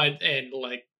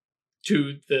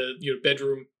 to the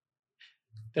bedroom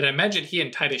that I imagine he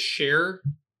and Titus share.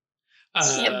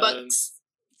 Bunks.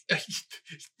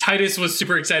 Titus was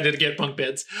super excited to get bunk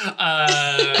beds.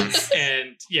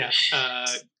 And yeah,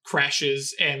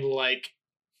 crashes and like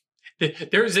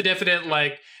there's a definite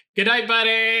like good night,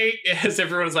 buddy, as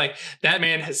everyone's like, that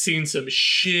man has seen some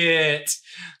shit.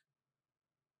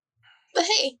 But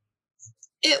hey,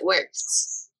 it worked.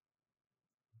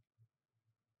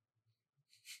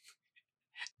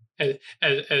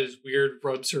 As Weird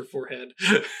rubs her forehead.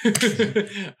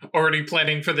 Already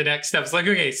planning for the next steps. Like,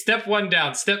 okay, step 1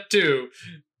 down, step 2.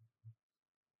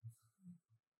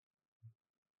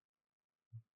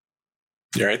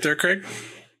 You right there, Craig?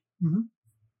 Mm-hmm.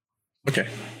 Okay.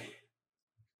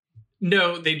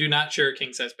 No, they do not share a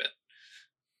king-size bed.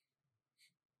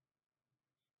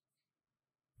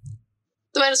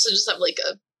 They might also just have like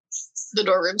the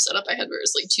door room set up I had where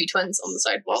it's like 2 twins on the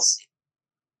side walls.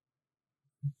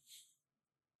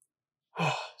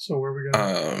 So where are we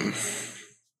going?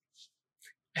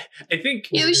 I think...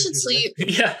 Yeah, we should sleep.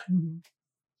 Yeah. Mm-hmm.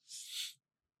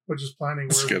 We're just planning.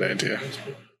 That's a good idea.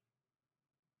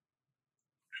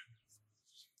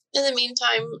 In the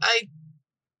meantime,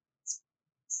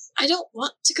 I don't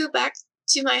want to go back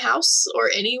to my house or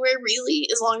anywhere really,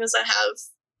 as long as I have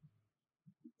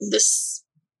this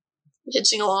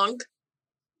hitching along.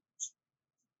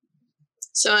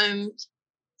 So I'm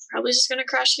probably just gonna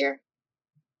crash here.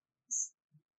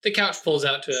 The couch pulls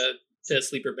out to a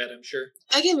sleeper bed, I'm sure.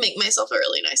 I can make myself a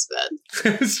really nice bed.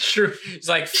 It's true. It's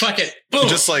like, fuck it. You Boom!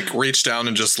 just like reach down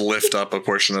and just lift up a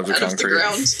portion of the Out concrete. of the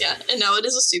ground, yeah. And now it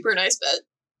is a super nice bed.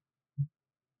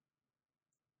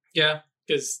 Yeah,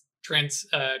 because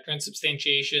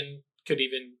transubstantiation could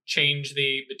even change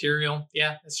the material.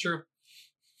 Yeah, that's true.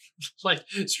 Like,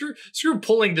 screw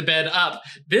pulling the bed up.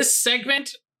 This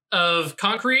segment of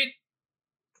concrete,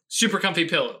 super comfy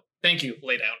pillow. Thank you,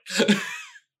 lay down.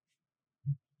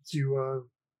 Do you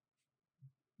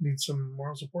need some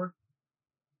moral support?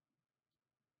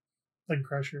 I can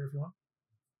crash here if you want.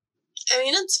 I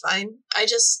mean, it's fine. I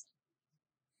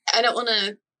don't want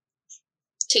to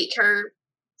take her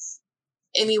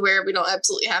anywhere we don't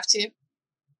absolutely have to.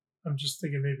 I'm just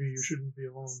thinking maybe you shouldn't be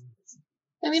alone.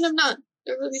 I mean, I'm not.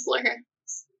 There are people are here.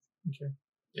 Okay.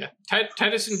 Yeah,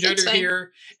 Titus and Judd It's are fine.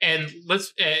 here, and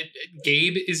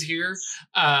Gabe is here.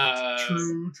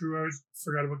 True. I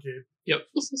forgot about Gabe. Yep.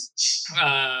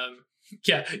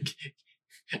 Yeah.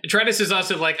 Titus is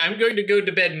also like, I'm going to go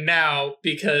to bed now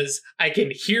because I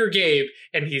can hear Gabe,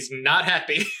 and he's not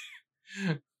happy.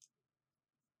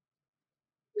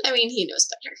 I mean, he knows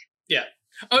better.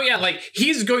 Oh yeah, like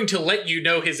he's going to let you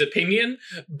know his opinion,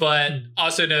 but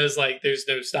also knows like there's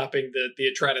no stopping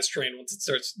the Atratus train once it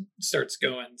starts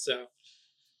going. So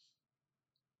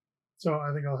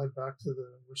I think I'll head back to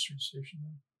the research station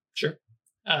then. sure.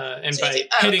 And So you by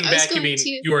think- heading I was back, you going mean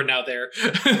to- you are now there.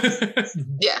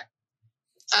 Yeah.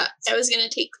 I was going to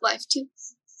take life too.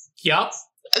 Yup.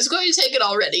 I was going to take it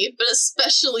already, but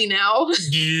especially now.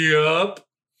 Yup.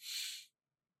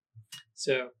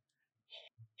 So,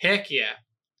 heck yeah.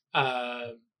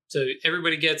 So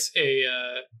everybody gets a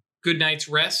good night's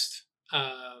rest.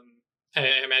 I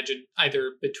imagine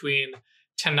either between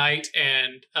tonight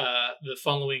and the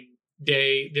following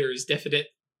day, there is definite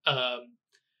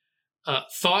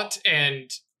thought and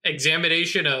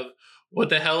examination of what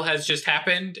the hell has just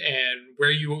happened and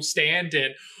where you stand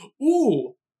and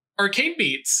arcade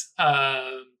beats,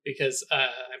 because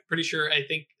I'm pretty sure I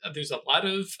think there's a lot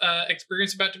of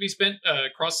experience about to be spent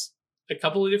across a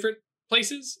couple of different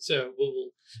places, so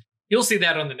you'll see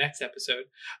that on the next episode,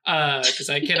 because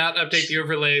I cannot update the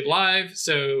overlay live,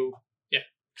 so yeah.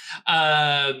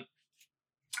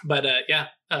 But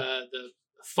the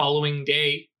following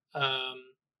day,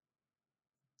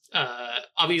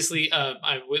 obviously,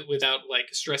 without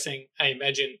like stressing, I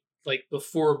imagine like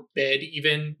before bed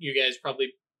even, you guys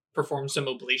probably perform some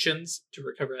oblations to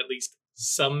recover at least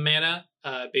some mana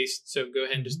so go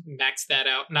ahead and just max that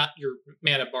out, not your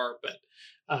mana bar, but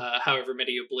however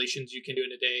many oblations you can do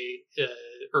in a day,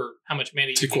 or how much mana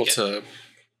you It's can equal get. to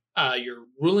Your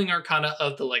ruling arcana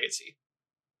of the legacy.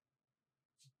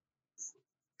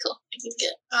 Cool. I can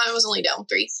get. I was only down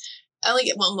 3. I only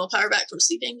get 1 willpower back from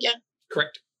sleeping. Yeah,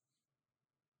 Correct.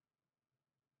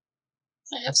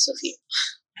 I have so few.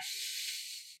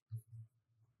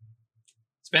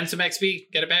 Spend some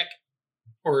XP, get it back,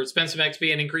 or spend some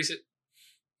XP and increase it.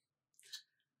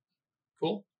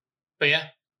 Cool. But yeah,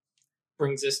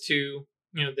 brings us to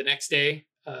the next day.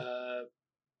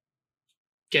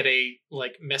 Get a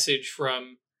message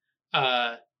from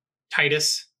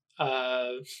Titus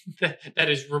that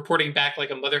is reporting back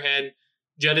like a mother hen.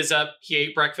 Judd is up. He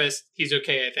ate breakfast. He's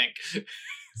okay, I think.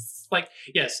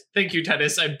 Yes, thank you,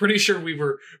 Titus. I'm pretty sure we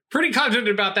were pretty confident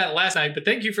about that last night, but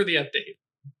thank you for the update.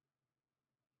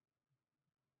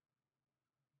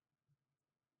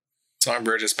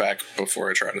 Songbird is back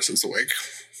before Atratus is awake.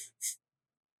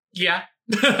 Yeah.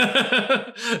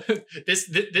 This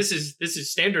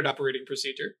is standard operating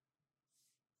procedure.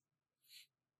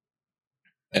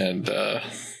 And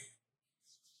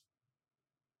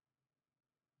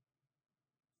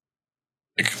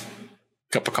like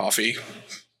cup of coffee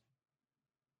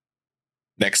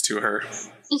next to her.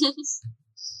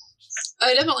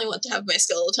 I definitely want to have my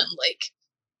skeleton like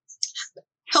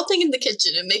helping in the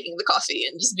kitchen and making the coffee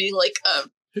and just being like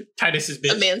Titus is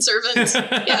a manservant.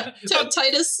 Yeah,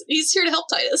 Titus. He's here to help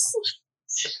Titus.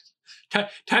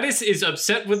 Titus is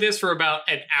upset with this for about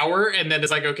an hour, and then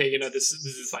it's like, okay, this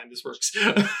is fine. This works.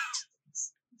 I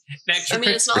mean,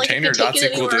 it's not like you can take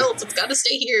it anywhere else. It's got to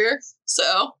stay here.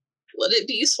 So let it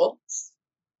be useful.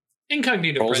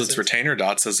 Incognito rolls presence. its retainer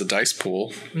dots as a dice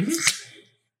pool. Mm-hmm.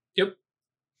 Yep.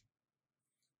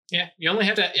 Yeah, you only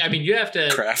have to. I mean, you have to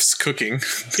crafts cooking.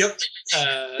 Yep.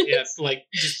 Yeah, like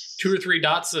just 2 or 3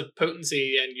 dots of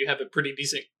potency, and you have a pretty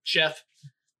decent chef.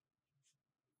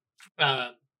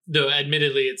 Though,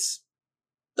 admittedly, it's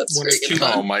that's 1 or 2.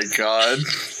 Oh my god!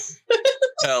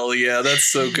 Hell yeah, that's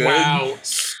so good. Wow,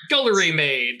 scullery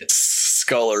made.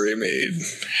 Scullery made.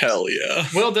 Hell yeah.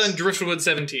 Well done, Driftwood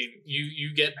 17.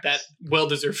 You get that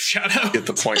well-deserved shout out. Get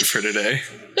the point for today.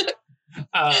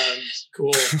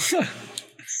 Cool.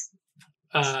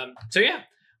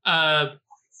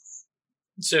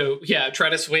 So yeah,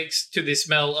 Atratus wakes to the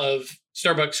smell of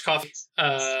Starbucks coffee,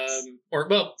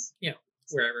 wherever.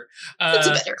 It's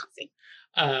a better coffee.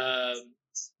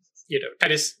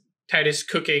 Titus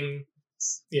cooking.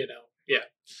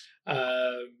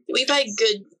 We buy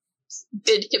good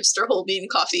hipster whole bean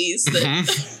coffees.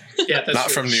 That Yeah, that's not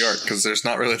true. from New York, because there's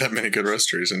not really that many good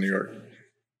roasteries in New York.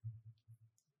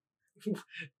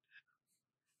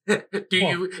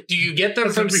 Do you get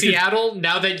them from we Seattle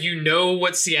now that you know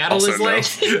what Seattle Also is no. like?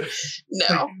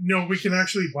 no, Like, no, we can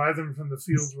actually buy them from the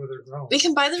fields where they're grown. we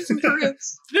can buy them from Peru.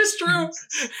 That's true.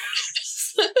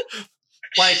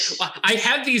 Like, I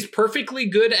have these perfectly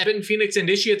good Ebon Phoenix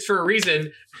initiates for a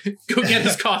reason. Go get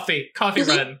this coffee. Coffee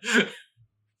run.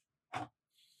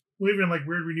 We've been like,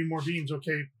 weird, we need more beans.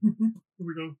 Okay, here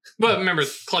we go. Well, remember,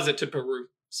 closet to Peru.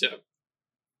 So,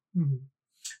 Mhm.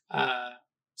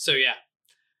 so yeah.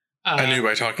 I knew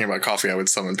by talking about coffee I would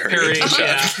summon Perry. Perry, into the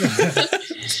yeah. chat.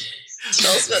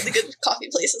 Tell us about the good coffee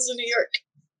places in New York.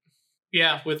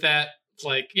 Yeah, with that,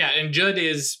 and Judd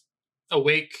is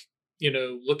awake,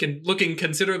 looking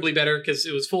considerably better because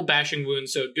it was full bashing wound,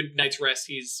 so good night's rest.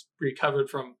 He's recovered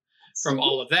from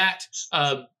all of that.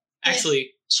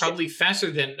 Actually, probably faster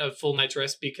than a full night's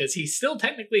rest because he still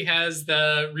technically has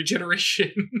the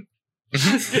regeneration.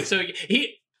 So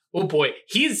oh boy,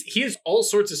 he has all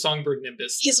sorts of Songbird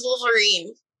Nimbus. He's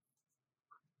Wolverine.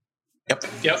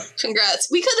 Yep. Congrats.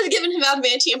 We could have given him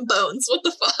adamantium bones. What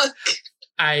the fuck?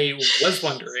 I was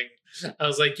wondering. I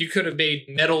was like, you could have made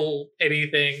metal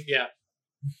anything. Yeah.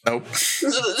 Nope. This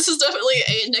is definitely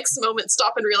a next moment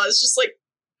stop and realize, just like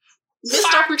missed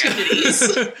Fuck!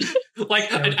 opportunities.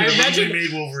 Like, Yeah, we I could have imagine literally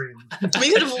made Wolverine.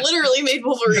 We could have literally made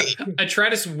Wolverine.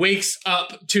 Atratus wakes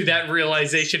up to that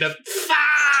realization of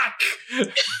fuck.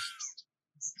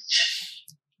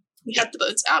 We had the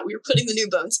bones out. We were putting the new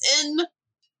bones in.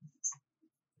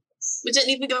 We didn't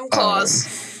even give him claws.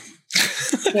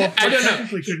 Well, I don't know.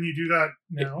 technically, couldn't you do that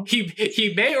now?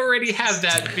 He may already have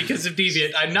that because of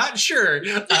Deviant. I'm not sure.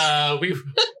 We'll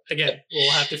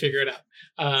have to figure it out.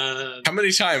 How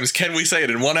many times can we say it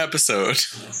in one episode?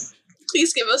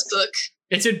 Please give us book.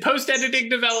 It's in post-editing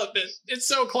development. It's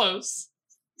so close.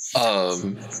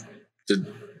 Did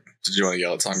you want to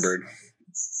yell at Songbird?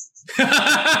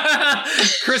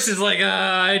 Chris is like,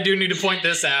 I do need to point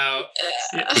this out.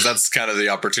 Because that's kind of the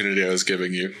opportunity I was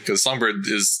giving you. Because Songbird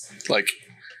is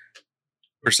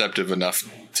perceptive enough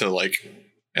to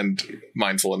and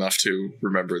mindful enough to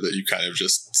remember that you kind of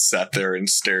just sat there and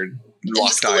stared,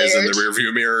 locked eyes in the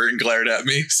rearview mirror and glared at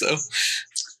me. So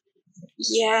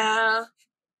Yeah.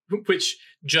 Which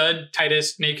Judd,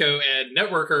 Titus, Nako, and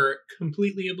Network are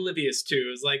completely oblivious to.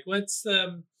 Is like, what's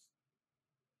Wanna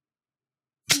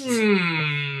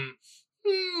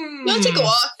take a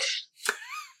walk?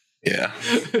 yeah.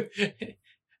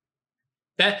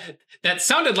 That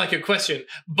sounded like a question,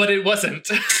 but it wasn't.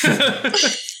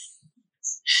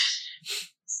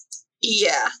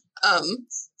 Yeah.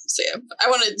 So yeah, I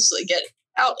want to just get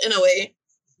out in a way.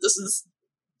 This is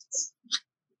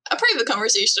a private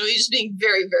conversation of me just being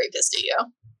very, very pissed at you.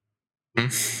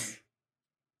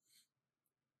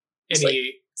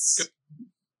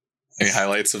 Any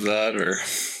highlights of that, or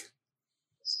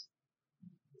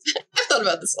I've thought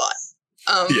about this a lot.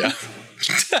 yeah.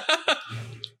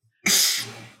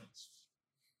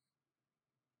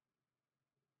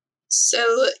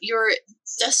 So your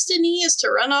destiny is to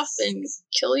run off and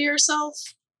kill yourself?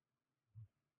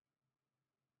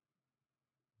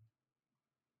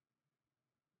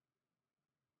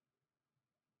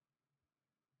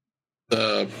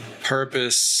 The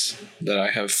purpose that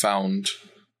I have found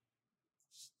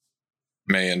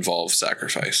may involve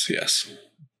sacrifice, yes.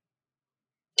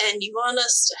 And you want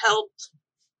us to help?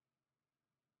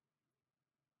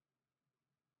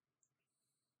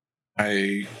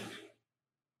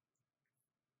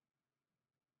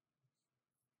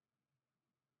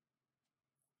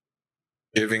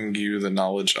 Giving you the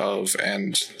knowledge of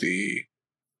and the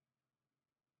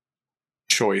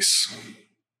choice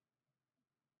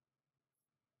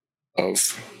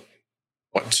of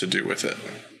what to do with it.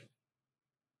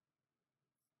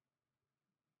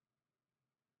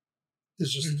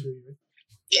 It's just the two of you, right?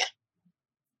 Yeah.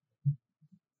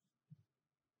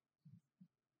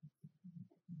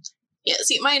 Yeah,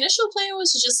 see, my initial plan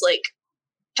was to just, like,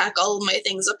 pack all of my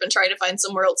things up and try to find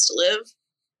somewhere else to live.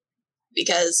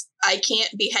 Because I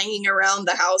can't be hanging around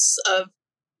the house of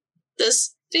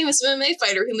this famous MMA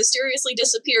fighter who mysteriously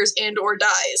disappears and or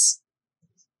dies.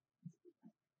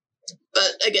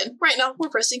 But again, right now, we're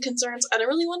pressing concerns. I don't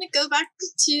really want to go back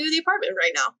to the apartment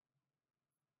right now.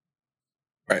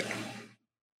 Right.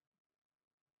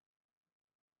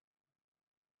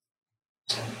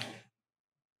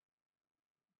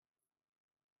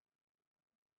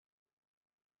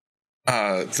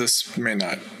 This may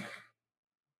not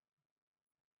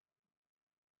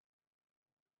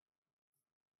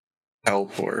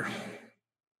help or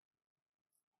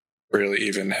really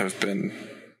even have been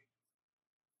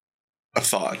a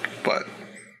thought, but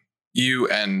you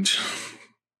and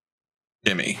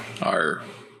Jimmy are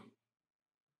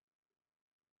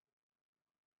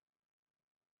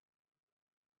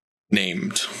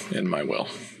named in my will.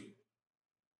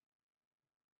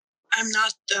 I'm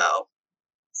not, though.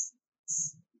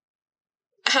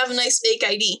 I have a nice fake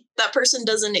ID. That person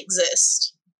doesn't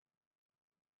exist.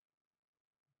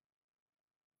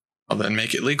 I'll then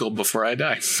make it legal before I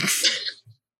die.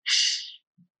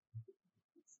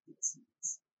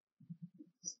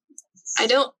 I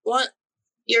don't want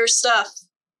your stuff.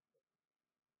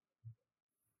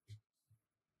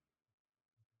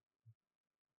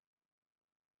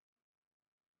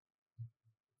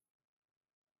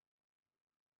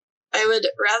 I would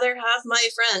rather have my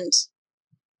friend.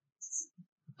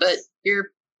 But you're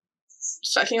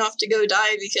fucking off to go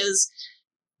die because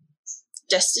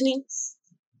destiny?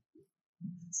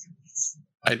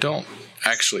 I don't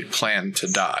actually plan to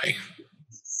die.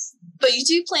 But you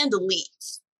do plan to leave.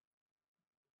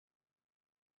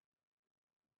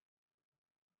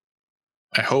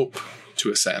 I hope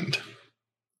to ascend.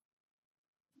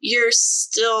 You're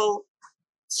still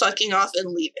fucking off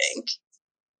and leaving.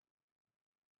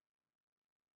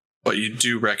 But you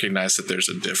do recognize that there's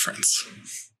a difference.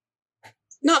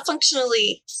 Not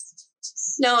functionally.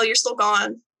 No, you're still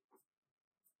gone.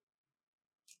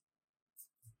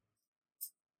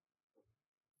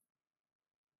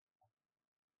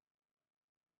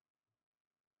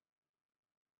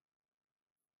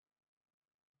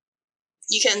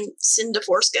 You can send a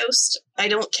Force Ghost. I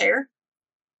don't care.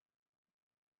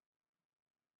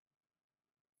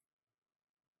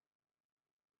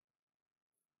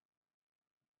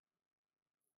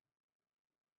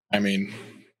 I mean,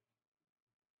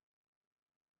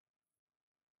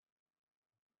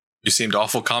 you seemed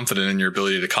awful confident in your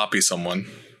ability to copy someone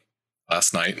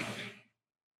last night.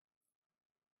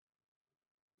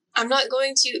 I'm not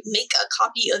going to make a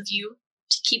copy of you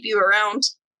to keep you around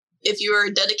if you are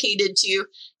dedicated to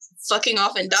fucking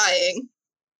off and dying.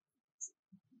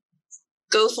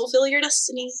 Go fulfill your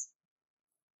destiny.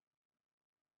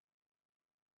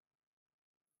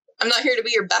 I'm not here to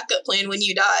be your backup plan when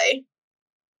you die.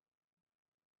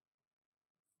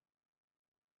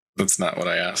 That's not what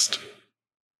I asked.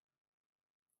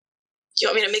 Do you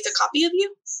want me to make a copy of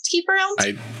you to keep around?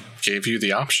 I gave you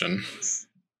the option.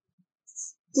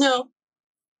 No.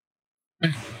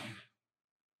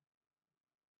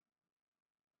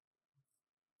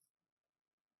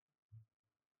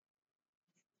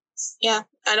 Yeah,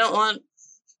 I don't want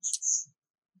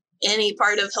any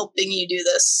part of helping you do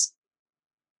this.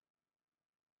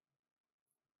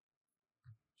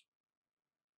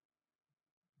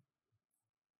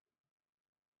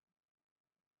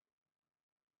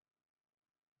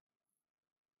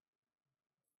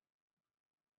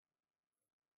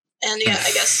 And yeah,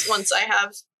 I guess once I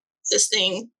have this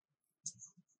thing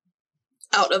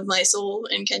out of my soul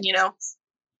and can,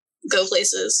 go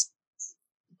places,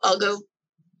 I'll go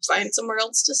find somewhere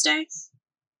else to stay.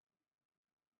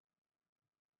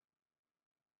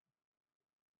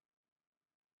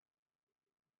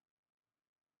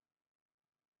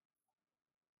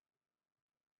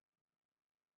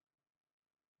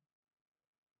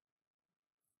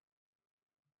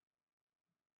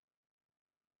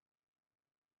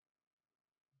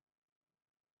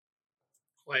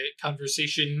 quiet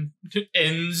conversation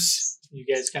ends. You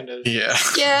guys kind of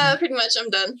Yeah, pretty much. I'm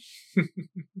done.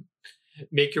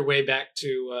 make your way back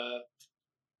to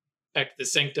the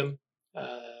sanctum.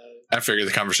 I figure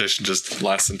the conversation just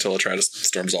lasts until Atreides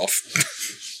storms off.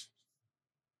 It's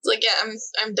like, yeah,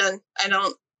 I'm done. I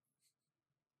don't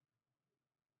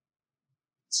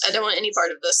want any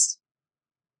part of this.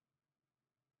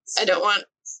 I don't want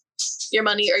your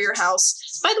money or your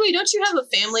house. By the way, don't you have a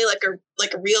family,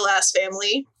 like a real ass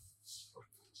family?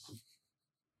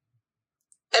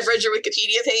 I've read your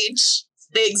Wikipedia page.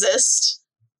 They exist.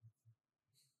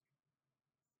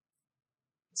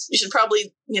 You should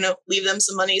probably, leave them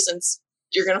some money since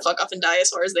you're gonna fuck off and die as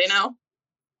far as they know.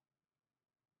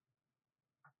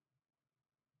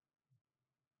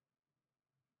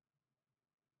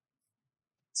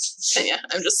 And yeah,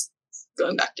 I'm just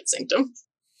going back to Sanctum.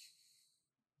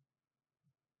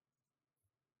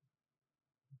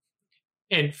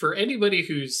 And for anybody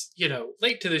who's,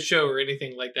 late to the show or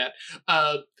anything like that,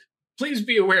 please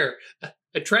be aware,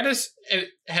 Atreides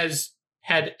has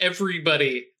had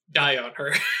everybody die on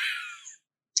her.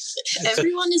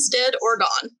 Everyone is dead or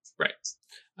gone. Right.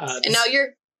 And now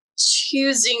you're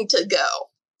choosing to go.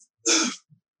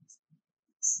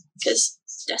 Because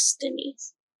destiny.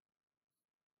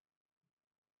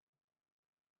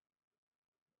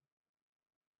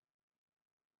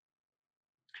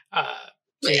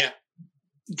 Yeah.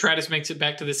 Atreides makes it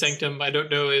back to the sanctum. I don't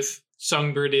know if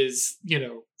Songbird is,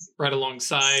 right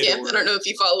alongside. Yeah, I don't know if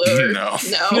you follow or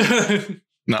No.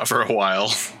 Not for a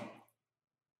while.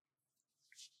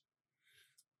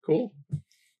 Cool.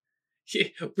 Yeah,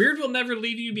 Weird will never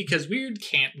leave you because Weird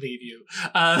can't leave you.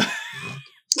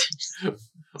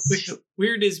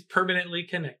 Weird is permanently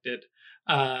connected.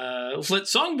 Let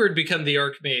Songbird become the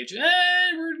Archmage.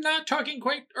 We're not talking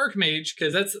quite Archmage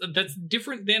because that's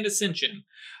different than Ascension.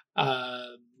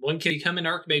 One can become an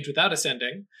Archmage without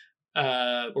ascending,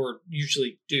 or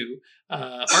usually do.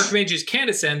 Archmages can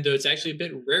ascend, though it's actually a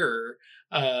bit rarer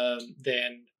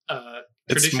than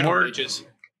traditional mages.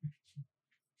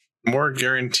 More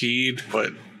guaranteed,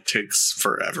 but takes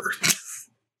forever.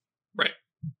 Right.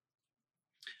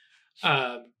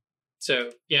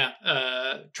 So yeah,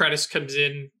 Atreides comes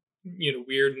in,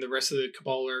 Weird and the rest of the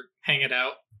Cabal are hanging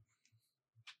out.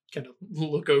 Kind of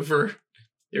look over.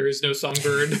 There is no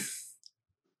Songbird.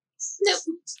 Nope.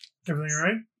 Everything all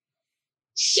right?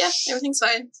 Yeah, everything's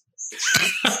fine.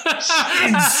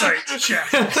 Insight check.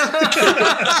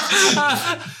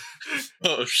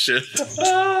 Oh shit.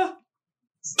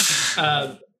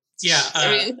 Yeah.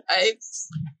 I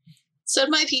said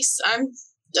my piece. I'm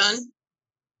done.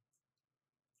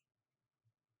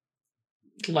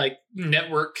 Like,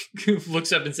 Network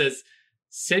looks up and says,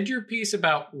 said your piece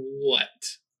about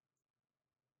what?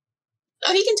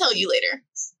 Oh, he can tell you later.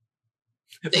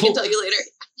 They can tell you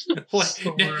later. What?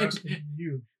 But we're asking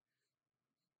you.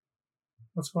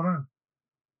 What's going on?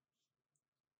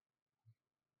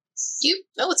 You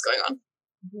know what's going on.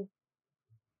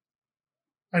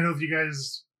 I know if you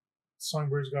guys,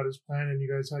 Songbird's got his plan and you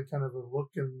guys had kind of a look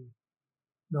and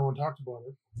no one talked about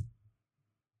it.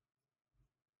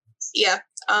 Yeah.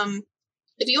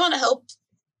 If you want to help,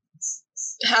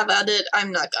 have at it.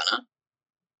 I'm not gonna.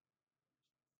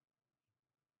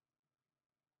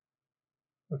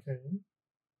 Okay.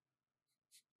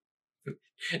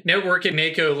 Network and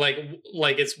Nako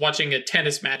like it's watching a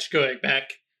tennis match going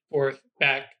back,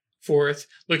 forth,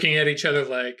 looking at each other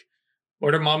like,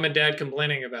 what are mom and dad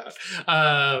complaining about?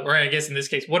 Or I guess in this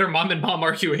case, what are mom and mom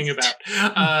arguing about?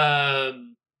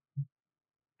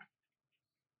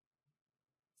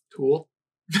 Cool.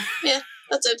 Yeah,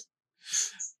 that's it.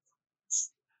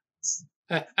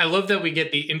 I love that we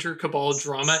get the inter-Cabal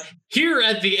drama here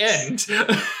at the end.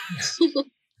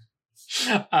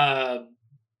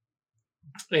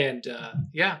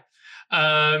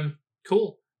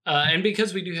 Cool. And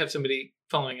because we do have somebody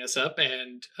following us up,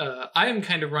 and I am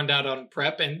kind of run down on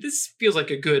prep, and this feels like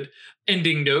a good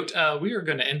ending note, we are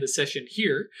going to end the session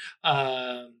here.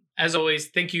 As always,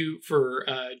 thank you for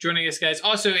joining us, guys.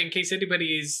 Also, in case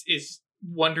anybody is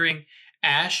wondering,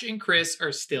 Ash and Chris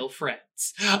are still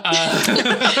friends. No,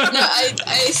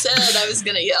 I said I was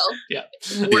going to yell. Yeah.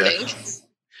 Warning.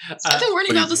 I've been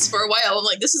warning about this for a while. I'm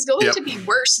like, this is going to be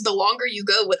worse the longer you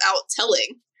go without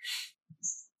telling.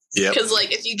 Yeah. Because,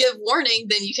 if you give warning,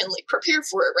 then you can, prepare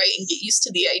for it, right? And get used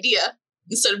to the idea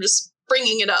instead of just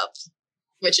bringing it up,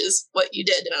 which is what you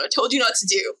did. And I told you not to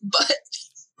do, but...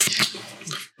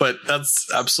 But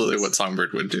that's absolutely what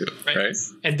Songbird would do, right?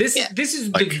 And this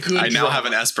is the good I now drama. have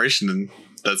an aspiration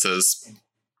that says,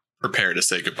 prepare to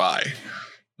say goodbye.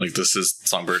 This is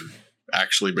Songbird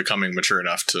actually becoming mature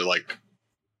enough to,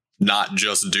 not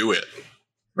just do it.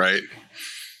 right?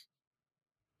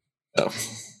 Oh.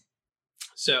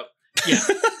 So, yeah.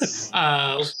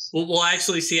 We'll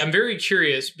actually see. I'm very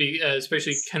curious,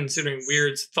 especially considering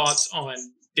Weird's thoughts on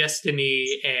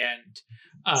Destiny and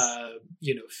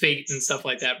fate and stuff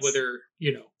like that, whether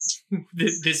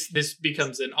this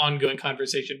becomes an ongoing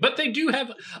conversation. But they do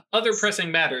have other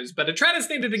pressing matters, but Atratus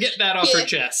needed to get that off her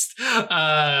chest.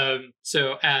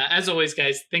 So as always,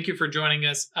 guys, thank you for joining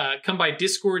us. Come by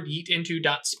Discord,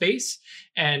 yeetinto.space,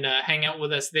 and hang out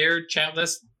with us there, chat with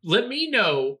us. Let me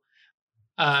know,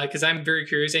 because I'm very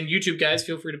curious, and YouTube guys,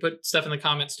 feel free to put stuff in the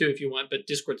comments too if you want, but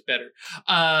Discord's better.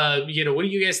 What do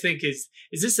you guys think? Is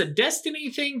this a Destiny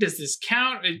thing? Does this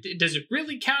count? Does it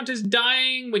really count as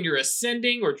dying when you're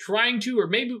ascending or trying to, or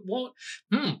maybe it won't?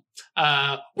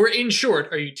 Or in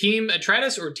short, are you Team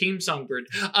Atratus or Team Songbird?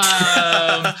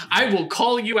 I will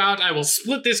call you out. I will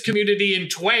split this community in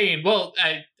twain. Well,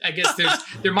 I guess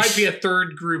there might be a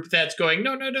third group that's going,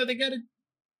 no, they gotta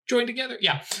join together.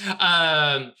 Yeah.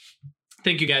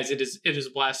 Thank you guys. It is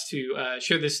a blast to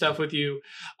share this stuff with you.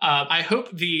 I hope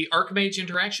the Archmage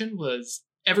interaction was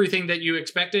everything that you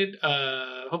expected,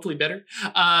 hopefully better.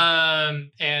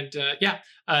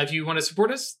 If you want to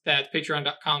support us, that's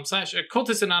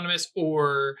patreon.com/occultistanonymous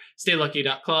or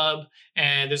staylucky.club.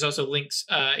 And there's also links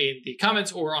in the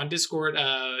comments or on Discord,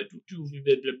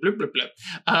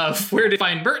 where to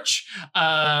find merch,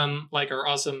 like our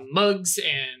awesome mugs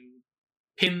and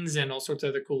pins and all sorts of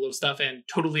other cool little stuff, and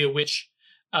Totally a Witch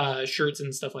shirts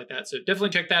and stuff like that. So definitely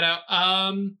check that out.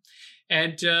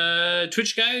 And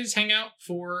Twitch guys, hang out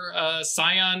for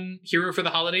Scion Hero for the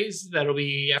Holidays. That'll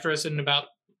be after us in about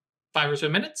 5 or so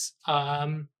minutes.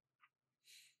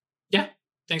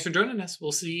 Thanks for joining us.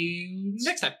 We'll see you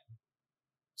next time.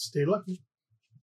 Stay lucky.